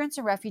immigrants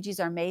and refugees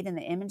are made in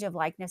the image of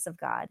likeness of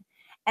God.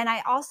 And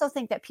I also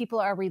think that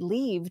people are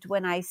relieved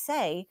when I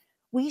say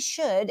we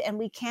should and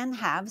we can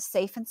have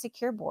safe and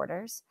secure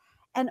borders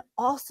and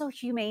also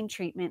humane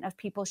treatment of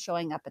people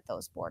showing up at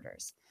those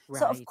borders. Right.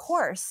 So of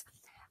course,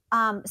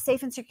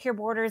 safe and secure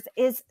borders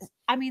is,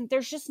 I mean,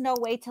 there's just no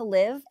way to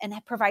live and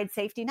provide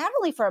safety, not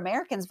only for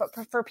Americans, but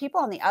for people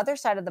on the other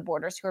side of the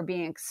borders who are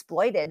being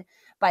exploited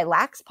by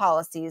lax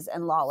policies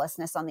and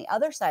lawlessness on the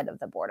other side of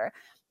the border.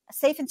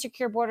 Safe and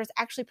secure borders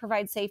actually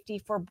provide safety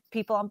for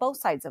people on both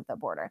sides of the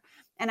border.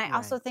 And I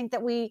also think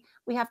that we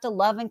have to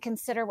love and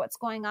consider what's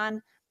going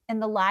on in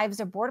the lives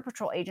of Border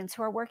Patrol agents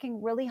who are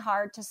working really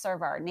hard to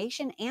serve our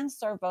nation and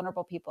serve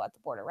vulnerable people at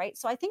the border, right?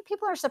 So I think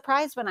people are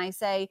surprised when I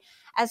say,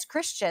 as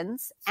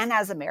Christians and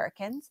as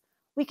Americans,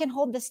 we can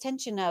hold this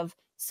tension of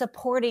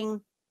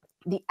supporting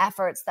the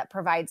efforts that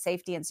provide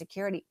safety and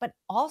security, but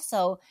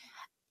also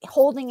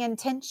holding in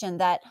tension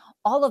that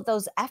all of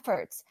those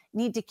efforts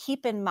need to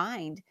keep in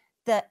mind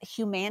the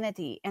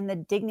humanity and the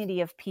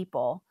dignity of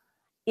people,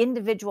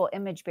 individual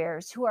image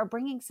bearers who are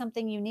bringing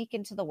something unique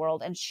into the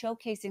world and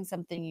showcasing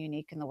something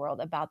unique in the world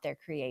about their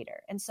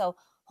creator. And so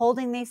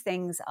holding these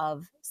things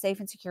of safe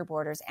and secure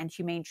borders and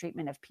humane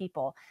treatment of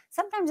people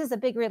sometimes is a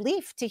big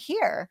relief to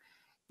hear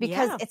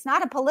because it's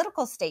not a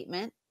political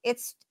statement.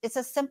 It's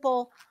a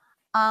simple,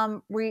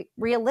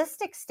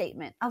 realistic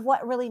statement of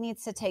what really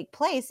needs to take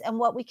place and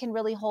what we can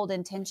really hold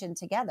in tension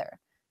together.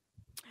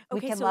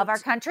 We can love our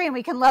country and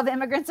we can love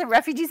immigrants and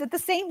refugees at the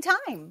same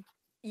time.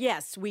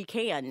 Yes, we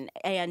can.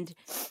 And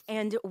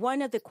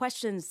one of the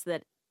questions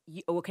that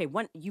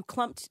you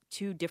clumped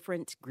two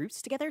different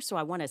groups together, so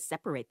I want to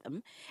separate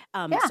them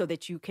so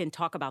that you can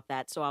talk about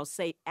that. So I'll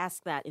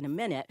ask that in a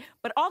minute.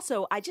 But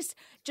also, I just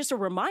a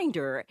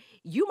reminder,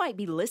 you might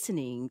be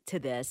listening to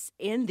this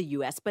in the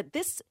U.S., but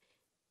this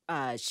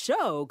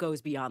show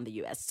goes beyond the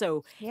U.S.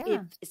 So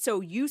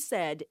so you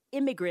said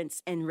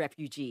immigrants and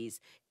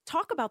refugees.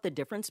 Talk about the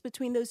difference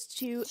between those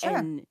two. Sure.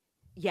 And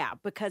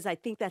because I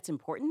think that's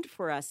important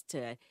for us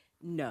to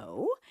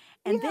know.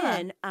 And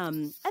then I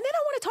want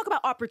to talk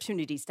about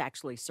opportunities to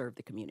actually serve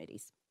the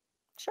communities.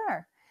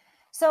 Sure.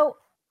 So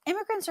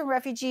immigrants and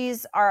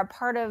refugees are a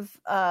part of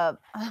a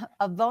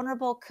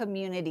vulnerable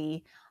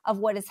community of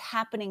what is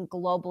happening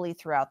globally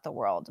throughout the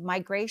world.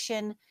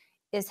 Migration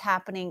is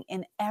happening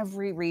in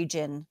every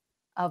region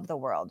of the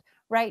world.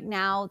 Right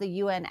now, the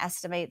UN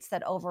estimates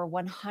that over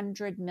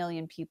 100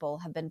 million people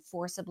have been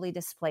forcibly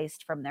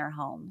displaced from their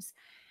homes,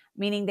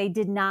 meaning they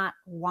did not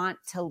want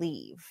to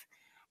leave.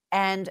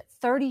 And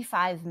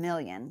 35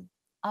 million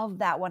of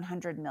that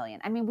 100 million.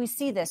 I mean, we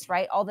see this,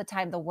 right? All the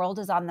time. The world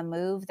is on the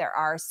move. There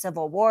are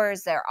civil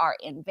wars. There are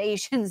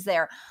invasions.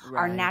 There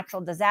are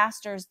natural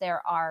disasters.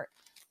 There are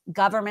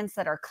governments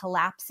that are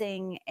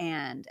collapsing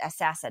and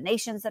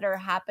assassinations that are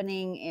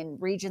happening in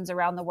regions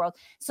around the world.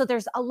 So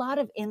there's a lot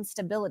of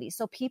instability.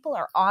 So people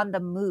are on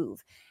the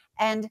move.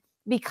 And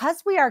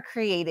because we are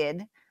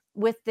created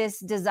with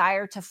this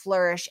desire to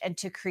flourish and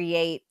to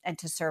create and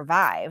to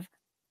survive,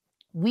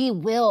 we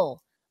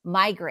will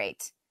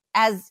migrate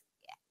as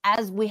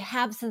we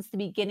have since the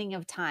beginning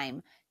of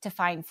time to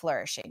find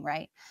flourishing,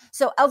 right?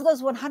 So of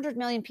those 100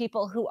 million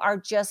people who are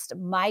just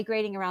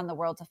migrating around the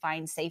world to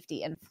find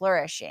safety and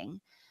flourishing,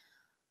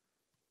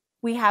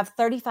 we have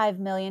 35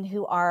 million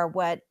who are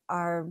what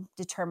are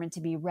determined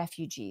to be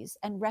refugees.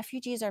 And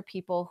refugees are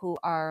people who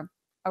are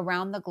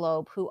around the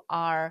globe who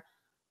are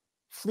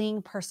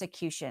fleeing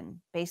persecution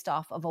based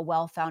off of a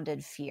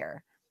well-founded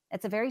fear.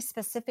 It's a very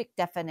specific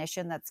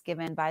definition that's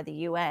given by the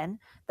UN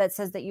that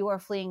says that you are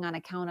fleeing on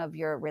account of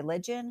your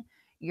religion,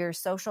 your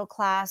social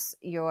class,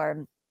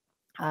 your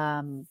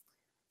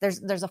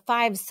there's a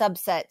 5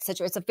 subset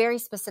situation. It's a very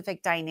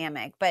specific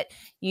dynamic, but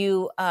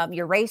your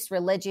race,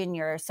 religion,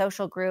 your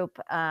social group,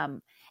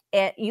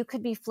 you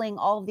could be fleeing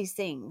all of these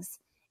things,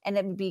 and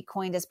it would be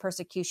coined as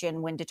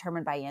persecution when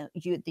determined by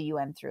the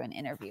UN through an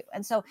interview.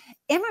 And so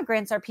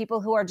immigrants are people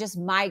who are just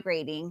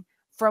migrating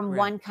from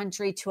one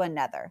country to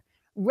another.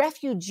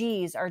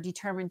 Refugees are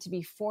determined to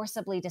be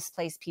forcibly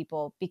displaced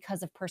people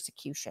because of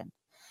persecution.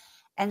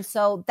 And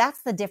so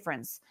that's the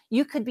difference.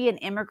 You could be an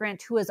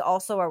immigrant who is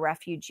also a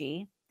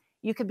refugee.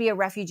 You could be a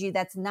refugee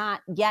that's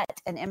not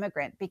yet an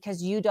immigrant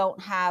because you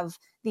don't have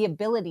the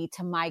ability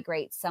to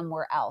migrate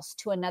somewhere else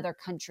to another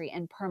country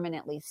and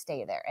permanently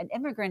stay there. An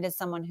immigrant is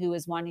someone who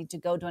is wanting to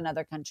go to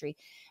another country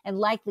and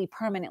likely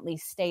permanently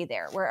stay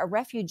there, where a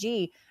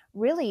refugee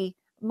really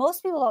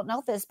most people don't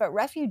know this, but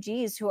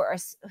refugees who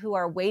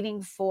are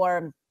waiting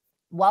for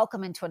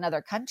welcome into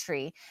another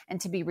country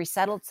and to be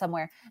resettled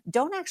somewhere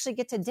don't actually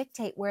get to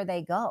dictate where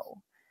they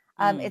go.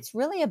 It's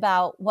really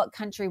about what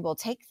country will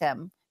take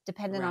them,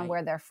 depending on Right.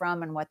 where they're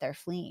from and what they're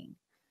fleeing.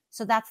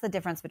 So that's the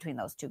difference between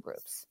those two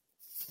groups.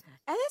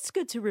 And that's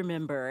good to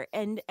remember.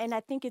 And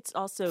I think it's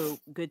also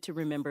good to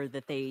remember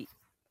that they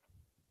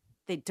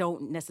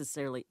don't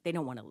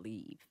want to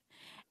leave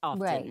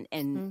Right. often,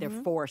 and they're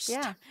Mm-hmm. forced.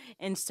 Yeah.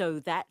 And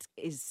so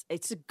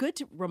it's a good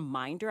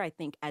reminder, I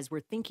think, as we're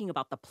thinking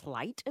about the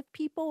plight of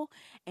people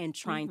and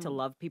trying to Mm-hmm.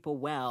 love people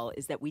well,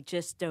 is that we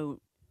don't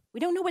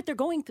know what they're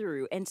going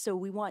through. And so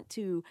we want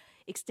to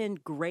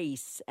extend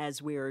grace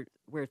as we're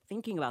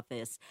thinking about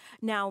this.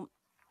 Now,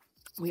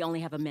 we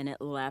only have a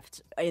minute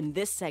left in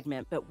this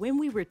segment, but when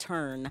we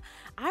return,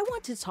 I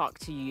want to talk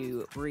to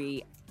you,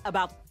 Bree,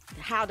 about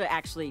how to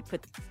actually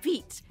put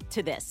feet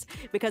to this,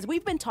 because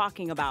we've been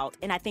talking about,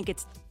 and I think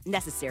it's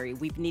necessary,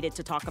 we've needed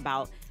to talk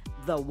about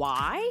the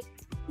why.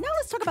 Now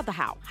let's talk about the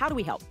how. How do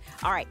we help?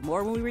 All right,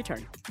 more when we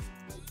return.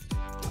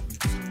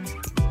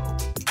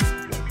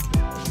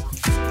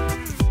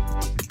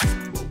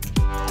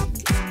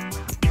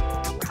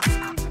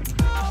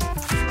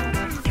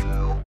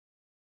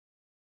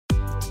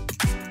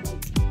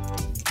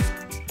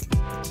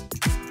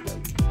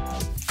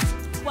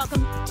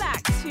 Welcome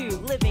back to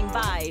Living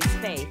by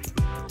Faith.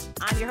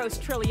 I'm your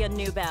host, Trillia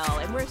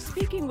Newbell, and we're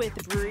speaking with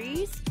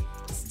Bree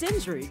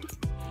Stensrud,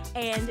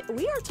 and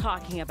we are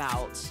talking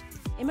about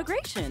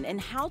immigration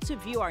and how to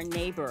view our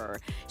neighbor.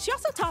 She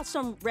also touched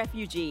on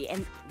refugees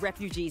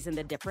and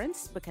the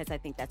difference, because I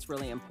think that's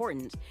really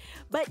important.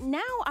 But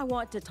now I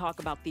want to talk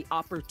about the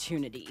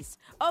opportunities.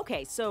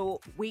 Okay,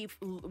 so we've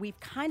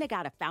kind of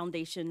got a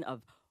foundation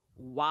of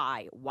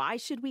why. Why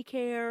should we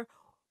care?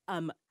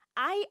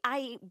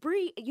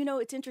 Bree,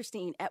 it's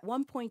interesting. At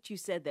one point, you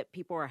said that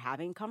people are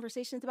having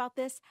conversations about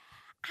this.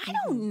 I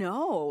don't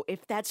know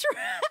if that's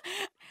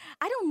right.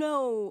 I don't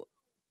know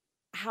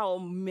how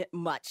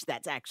much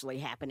that's actually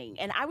happening.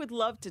 And I would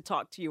love to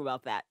talk to you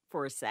about that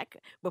for a sec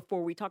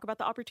before we talk about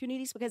the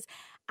opportunities, because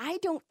I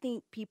don't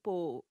think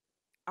people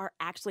are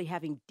actually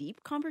having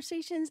deep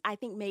conversations. I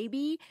think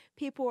maybe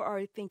people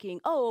are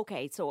thinking, oh,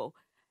 okay, so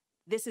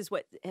this is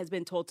what has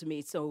been told to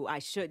me, so I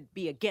should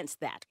be against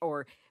that,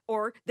 or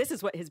this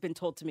is what has been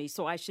told to me,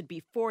 so I should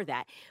be for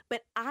that.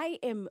 But I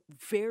am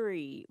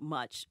very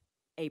much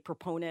a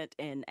proponent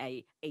and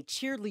a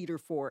cheerleader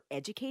for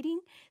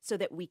educating, so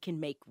that we can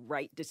make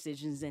right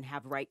decisions and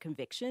have right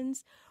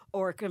convictions,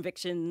 or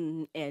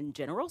conviction in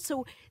general.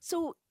 So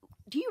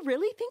do you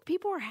really think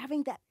people are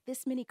having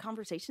this many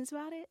conversations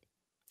about it?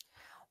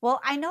 Well,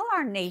 I know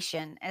our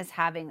nation is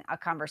having a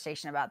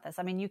conversation about this.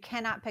 I mean, you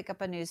cannot pick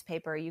up a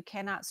newspaper, you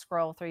cannot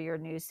scroll through your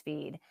news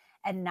feed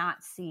and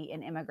not see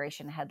an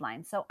immigration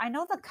headline. So I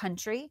know the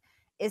country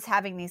is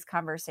having these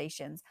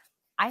conversations.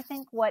 I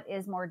think what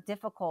is more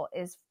difficult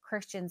is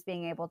Christians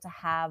being able to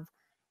have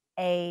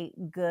a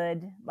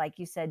good, like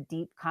you said,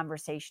 deep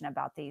conversation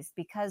about these,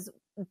 because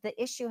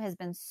the issue has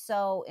been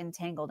so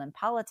entangled in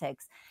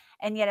politics.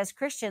 And yet, as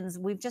Christians,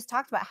 we've just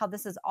talked about how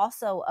this is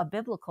also a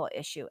biblical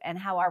issue, and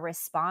how our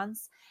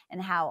response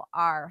and how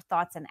our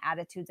thoughts and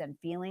attitudes and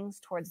feelings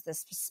towards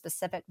this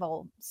specific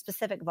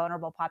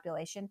vulnerable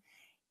population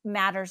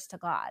matters to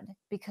God,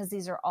 because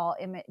these are all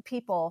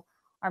people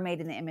are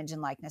made in the image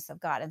and likeness of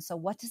God. And so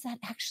what does that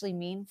actually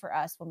mean for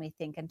us when we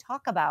think and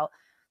talk about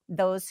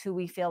those who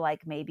we feel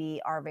like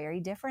maybe are very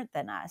different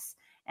than us,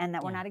 and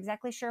that we're Yeah. not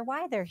exactly sure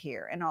why they're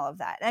here and all of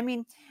that? I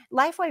mean,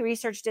 Lifeway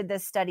Research did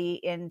this study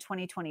in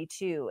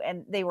 2022,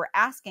 and they were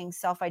asking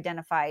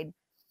self-identified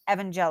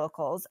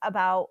evangelicals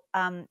about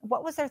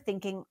what was their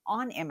thinking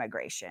on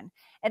immigration.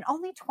 And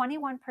only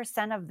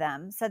 21% of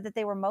them said that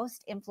they were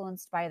most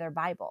influenced by their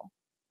Bible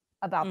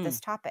about this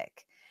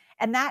topic.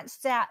 And that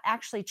stat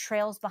actually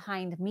trails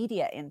behind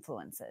media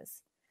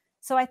influences.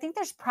 So I think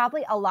there's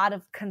probably a lot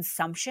of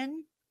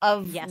consumption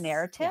of Yes.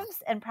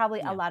 narratives, and probably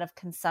Yeah. a lot of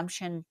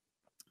consumption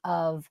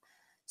of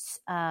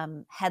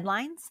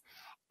headlines,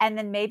 and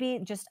then maybe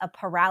just a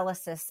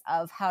paralysis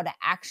of how to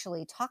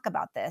actually talk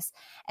about this.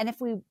 And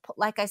if we,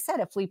 like I said,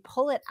 if we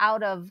pull it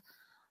out of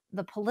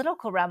the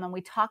political realm and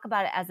we talk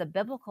about it as a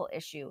biblical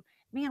issue,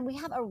 man, we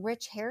have a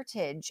rich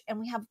heritage, and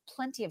we have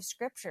plenty of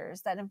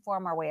scriptures that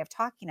inform our way of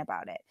talking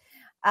about it.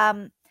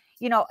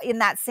 In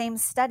that same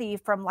study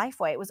from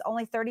Lifeway, it was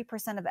only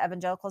 30% of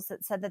evangelicals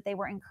that said that they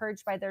were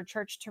encouraged by their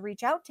church to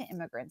reach out to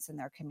immigrants in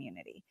their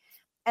community.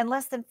 And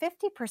less than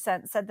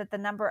 50% said that the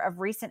number of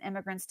recent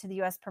immigrants to the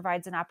U.S.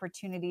 provides an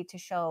opportunity to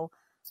show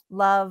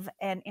love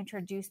and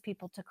introduce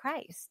people to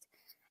Christ.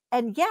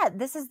 And yet,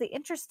 this is the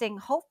interesting,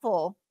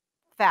 hopeful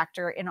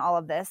factor in all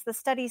of this. The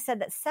study said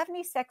that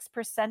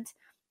 76%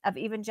 of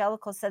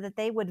evangelicals said that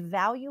they would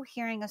value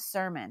hearing a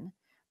sermon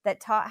that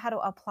taught how to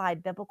apply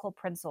biblical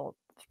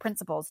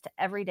principles to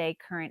everyday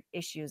current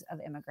issues of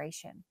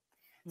immigration.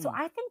 So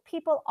I think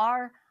people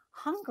are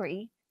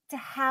hungry to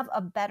have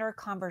a better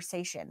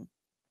conversation,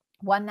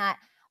 one that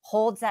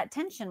holds that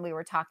tension we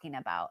were talking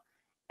about,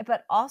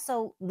 but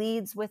also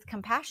leads with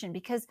compassion.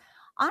 Because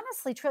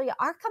honestly, Trillia,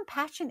 our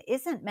compassion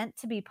isn't meant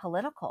to be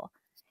political.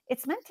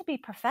 It's meant to be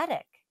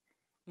prophetic.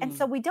 And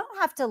so Mm, we don't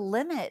have to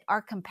limit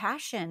our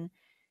compassion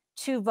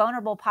to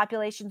vulnerable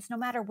populations, no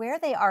matter where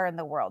they are in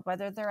the world,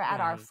 whether they're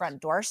at our right.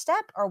 front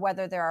doorstep or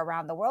whether they're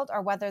around the world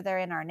or whether they're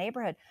in our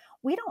neighborhood.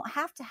 We don't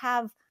have to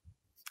have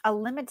a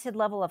limited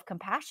level of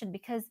compassion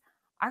because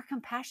our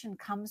compassion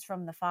comes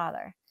from the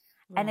Father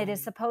and it is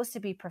Right. supposed to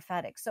be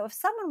prophetic. So if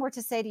someone were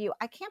to say to you,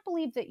 I can't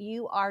believe that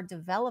you are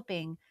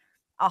developing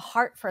a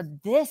heart for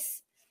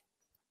this,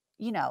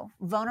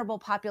 vulnerable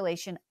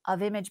population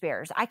of image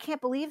bearers. I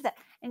can't believe that.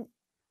 And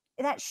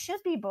that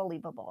should be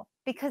believable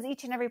because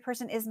each and every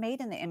person is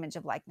made in the image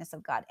of likeness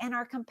of God. And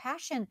our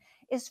compassion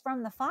is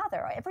from the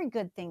Father. Every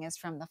good thing is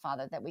from the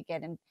Father that we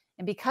get. And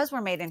because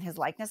we're made in his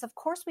likeness, of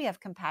course we have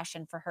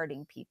compassion for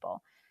hurting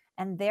people.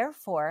 And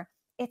therefore,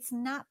 it's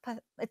not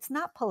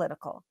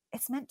political.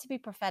 It's meant to be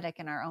prophetic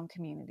in our own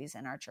communities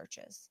and our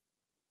churches.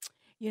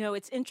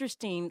 It's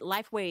interesting.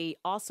 Lifeway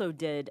also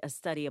did a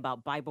study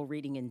about Bible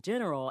reading in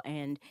general,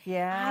 and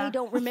I Yeah.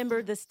 don't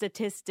remember the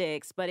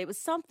statistics, but it was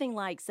something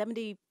like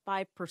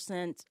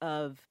 75%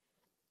 of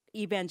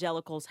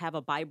evangelicals have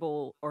a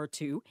Bible or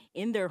two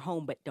in their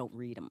home but don't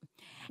read them.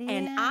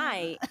 And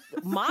Yeah.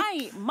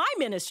 my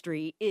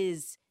ministry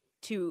is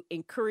to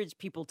encourage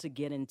people to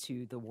get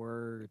into the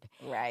word.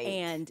 Right.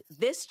 And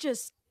this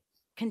just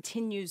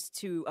continues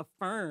to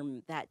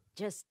affirm that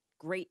just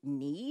great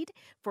need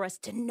for us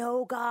to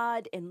know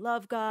God and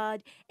love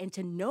God and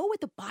to know what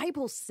the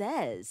Bible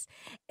says.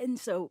 And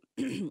so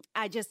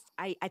I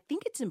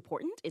think it's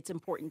important. It's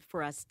important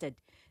for us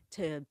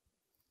to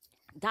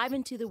dive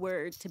into the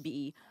word, to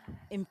be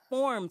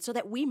informed so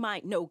that we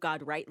might know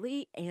God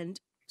rightly and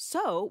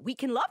so we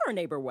can love our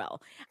neighbor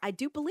well. I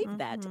do believe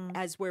that Mm-hmm.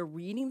 as we're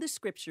reading the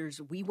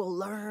scriptures, we will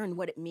learn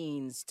what it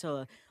means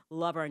to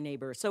love our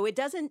neighbor. So it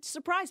doesn't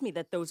surprise me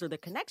that those are the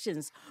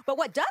connections. But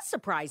what does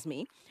surprise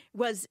me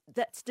was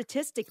that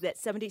statistic that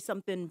 70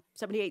 something,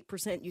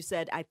 78%, you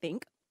said, I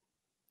think,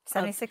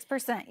 of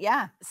 76%.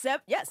 Yeah.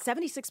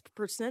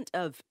 76%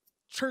 of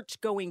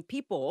church going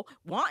people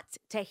want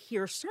to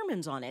hear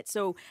sermons on it.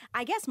 So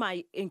I guess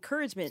my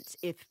encouragement,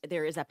 if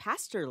there is a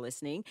pastor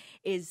listening,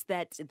 is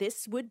that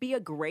this would be a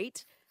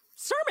great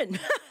sermon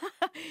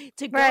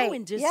to go Right.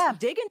 and just Yeah.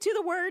 dig into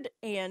the word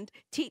and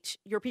teach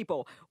your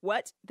people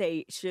what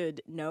they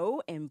should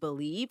know and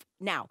believe.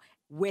 Now,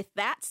 with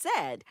that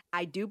said,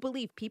 I do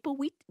believe people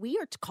we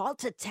are called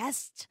to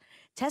test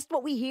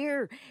what we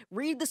hear,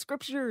 read the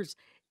scriptures,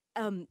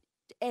 um,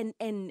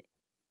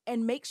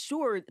 and make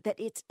sure that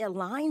it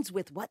aligns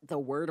with what the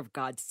Word of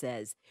God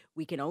says.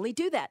 We can only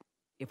do that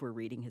if we're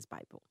reading His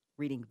Bible,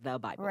 reading the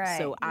Bible.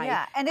 So Right.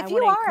 Yeah. And I if want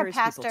you to are a encourage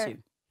people pastor, to.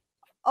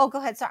 oh, go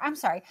ahead. Sorry. I'm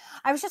sorry.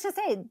 I was just going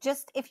to say,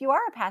 just if you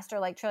are a pastor,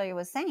 like Trillia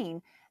was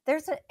saying,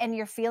 and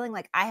you're feeling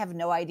like I have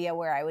no idea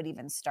where I would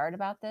even start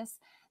about this.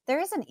 There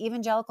is an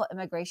evangelical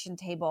immigration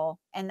table,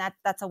 and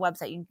that's a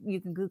website.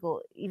 You can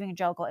Google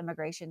evangelical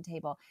immigration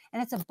table.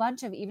 And it's a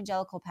bunch of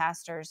evangelical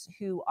pastors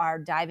who are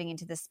diving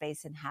into this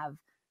space and have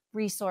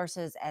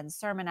resources and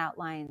sermon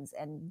outlines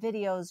and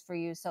videos for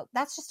you. So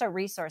that's just a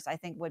resource I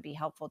think would be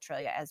helpful,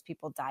 Trillia, as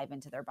people dive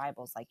into their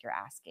Bibles like you're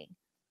asking.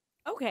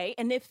 Okay,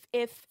 and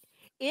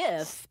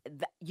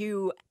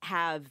you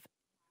have,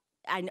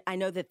 I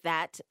know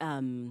that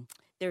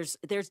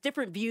there's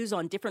different views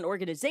on different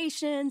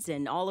organizations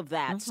and all of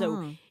that. So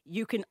Mm-hmm.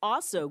 you can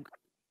also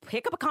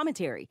pick up a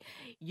commentary.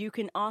 You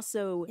can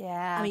also, I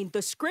Yeah. mean,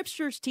 the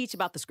scriptures teach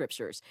about the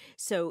scriptures.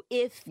 So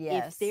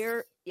Yes.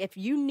 if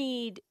you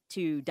need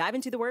to dive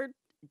into the word,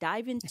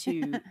 dive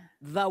into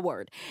the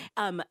word.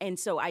 And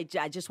so I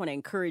just want to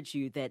encourage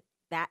you that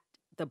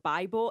the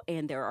Bible,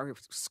 and there are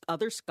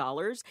other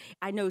scholars.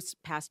 I know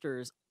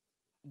pastors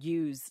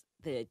use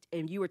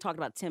and you were talking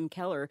about Tim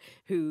Keller,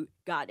 who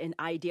got an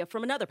idea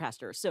from another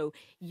pastor. So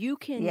you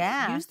can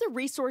Yeah. use the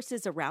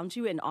resources around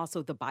you and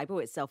also the Bible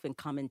itself and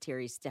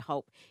commentaries to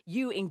help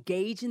you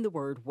engage in the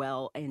word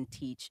well and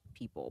teach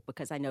people.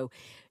 Because I know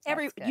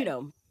That's good.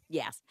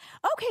 yes.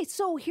 Okay,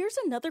 so here's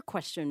another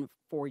question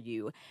for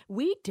you.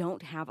 We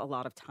don't have a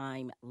lot of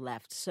time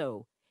left.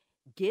 So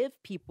give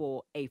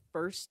people a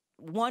first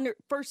one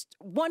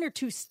or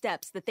two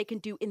steps that they can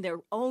do in their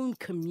own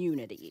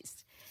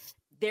communities.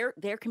 They're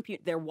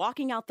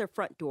walking out their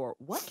front door.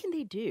 What can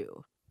they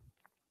do?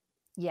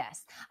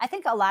 Yes. I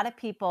think a lot of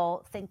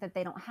people think that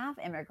they don't have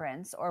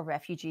immigrants or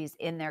refugees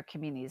in their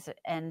communities.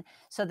 And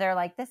so they're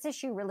like, this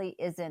issue really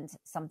isn't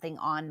something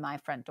on my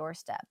front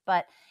doorstep.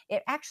 But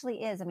it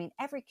actually is. I mean,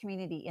 every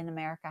community in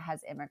America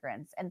has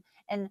immigrants,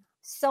 and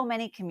so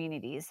many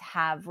communities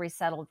have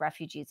resettled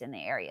refugees in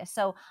the area.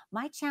 So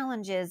my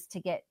challenge is to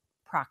get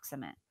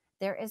proximate.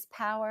 There is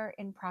power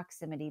in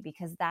proximity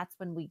because that's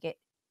when we get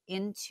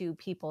into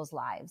people's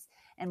lives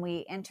and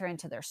we enter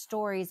into their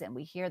stories and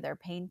we hear their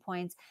pain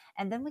points.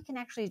 And then we can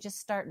actually just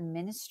start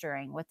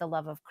ministering with the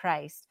love of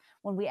Christ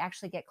when we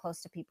actually get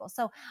close to people.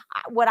 So,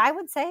 what I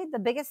would say, the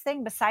biggest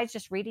thing besides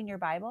just reading your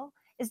Bible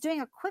is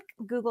doing a quick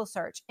Google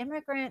search,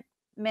 immigrant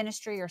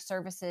ministry or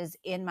services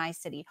in my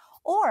city,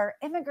 or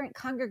immigrant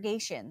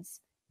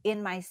congregations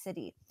in my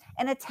city,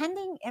 and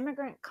attending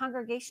immigrant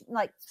congregation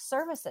like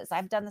services.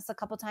 I've done this a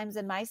couple times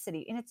in my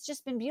city, and it's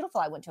just been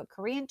beautiful. I went to a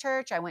Korean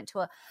church. I went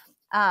to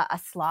a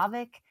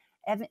Slavic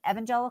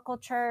evangelical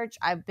church.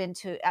 I've been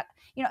to,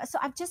 so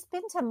I've just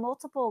been to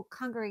multiple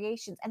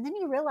congregations. And then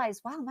you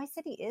realize, wow, my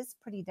city is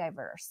pretty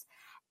diverse.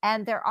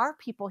 And there are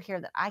people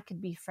here that I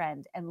could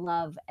befriend and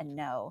love and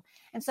know.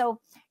 And so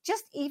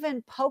just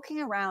even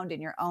poking around in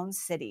your own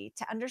city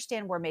to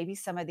understand where maybe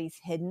some of these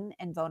hidden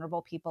and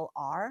vulnerable people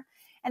are,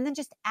 and then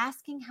just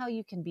asking how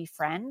you can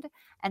befriend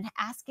and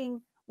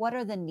asking what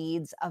are the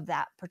needs of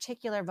that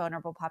particular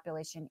vulnerable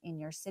population in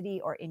your city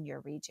or in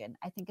your region,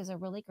 I think is a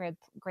really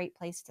great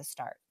place to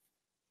start.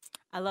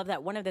 I love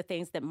that. One of the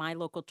things that my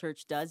local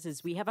church does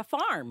is we have a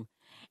farm,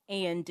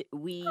 and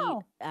we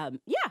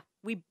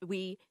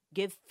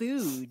give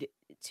food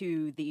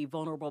to the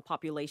vulnerable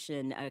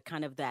population,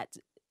 kind of that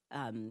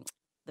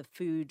the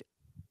food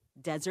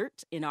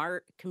desert in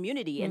our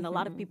community. And a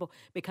lot of people,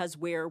 because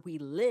where we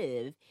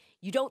live,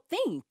 you don't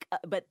think,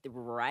 but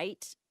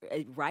right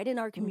in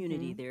our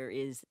community, there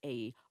is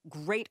a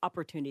great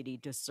opportunity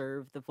to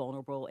serve the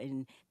vulnerable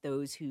and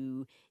those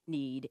who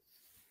need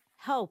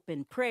help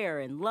and prayer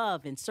and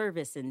love and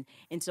service. And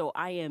so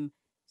I am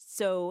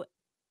so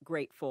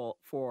grateful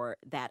for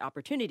that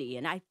opportunity.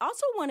 And I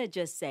also want to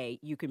just say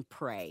you can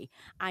pray.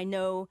 I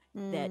know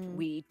that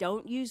we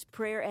don't use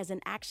prayer as an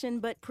action,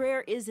 but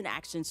prayer is an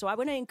action. So I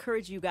want to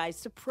encourage you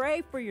guys to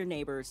pray for your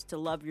neighbors, to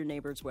love your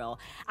neighbors well.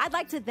 I'd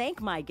like to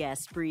thank my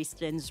guest, Bree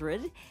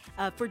Stensrud,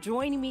 for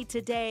joining me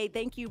today.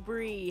 Thank you,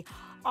 Bree.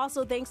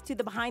 Also, thanks to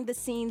the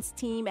behind-the-scenes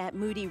team at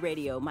Moody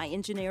Radio, my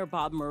engineer,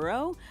 Bob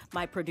Moreau,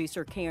 my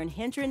producer, Karen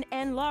Hendren,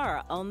 and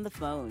Laura on the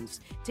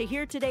phones. To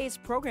hear today's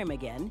program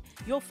again,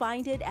 you'll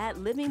find it at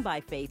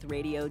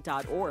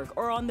livingbyfaithradio.org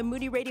or on the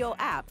Moody Radio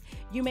app.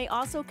 You may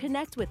also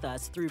connect with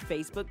us through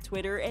Facebook,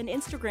 Twitter, and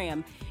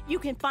Instagram. You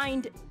can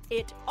find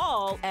it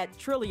all at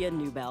Trillia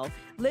Newbell.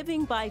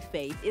 Living by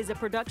Faith is a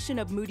production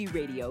of Moody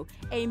Radio,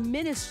 a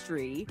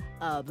ministry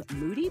of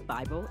Moody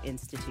Bible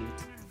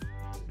Institute.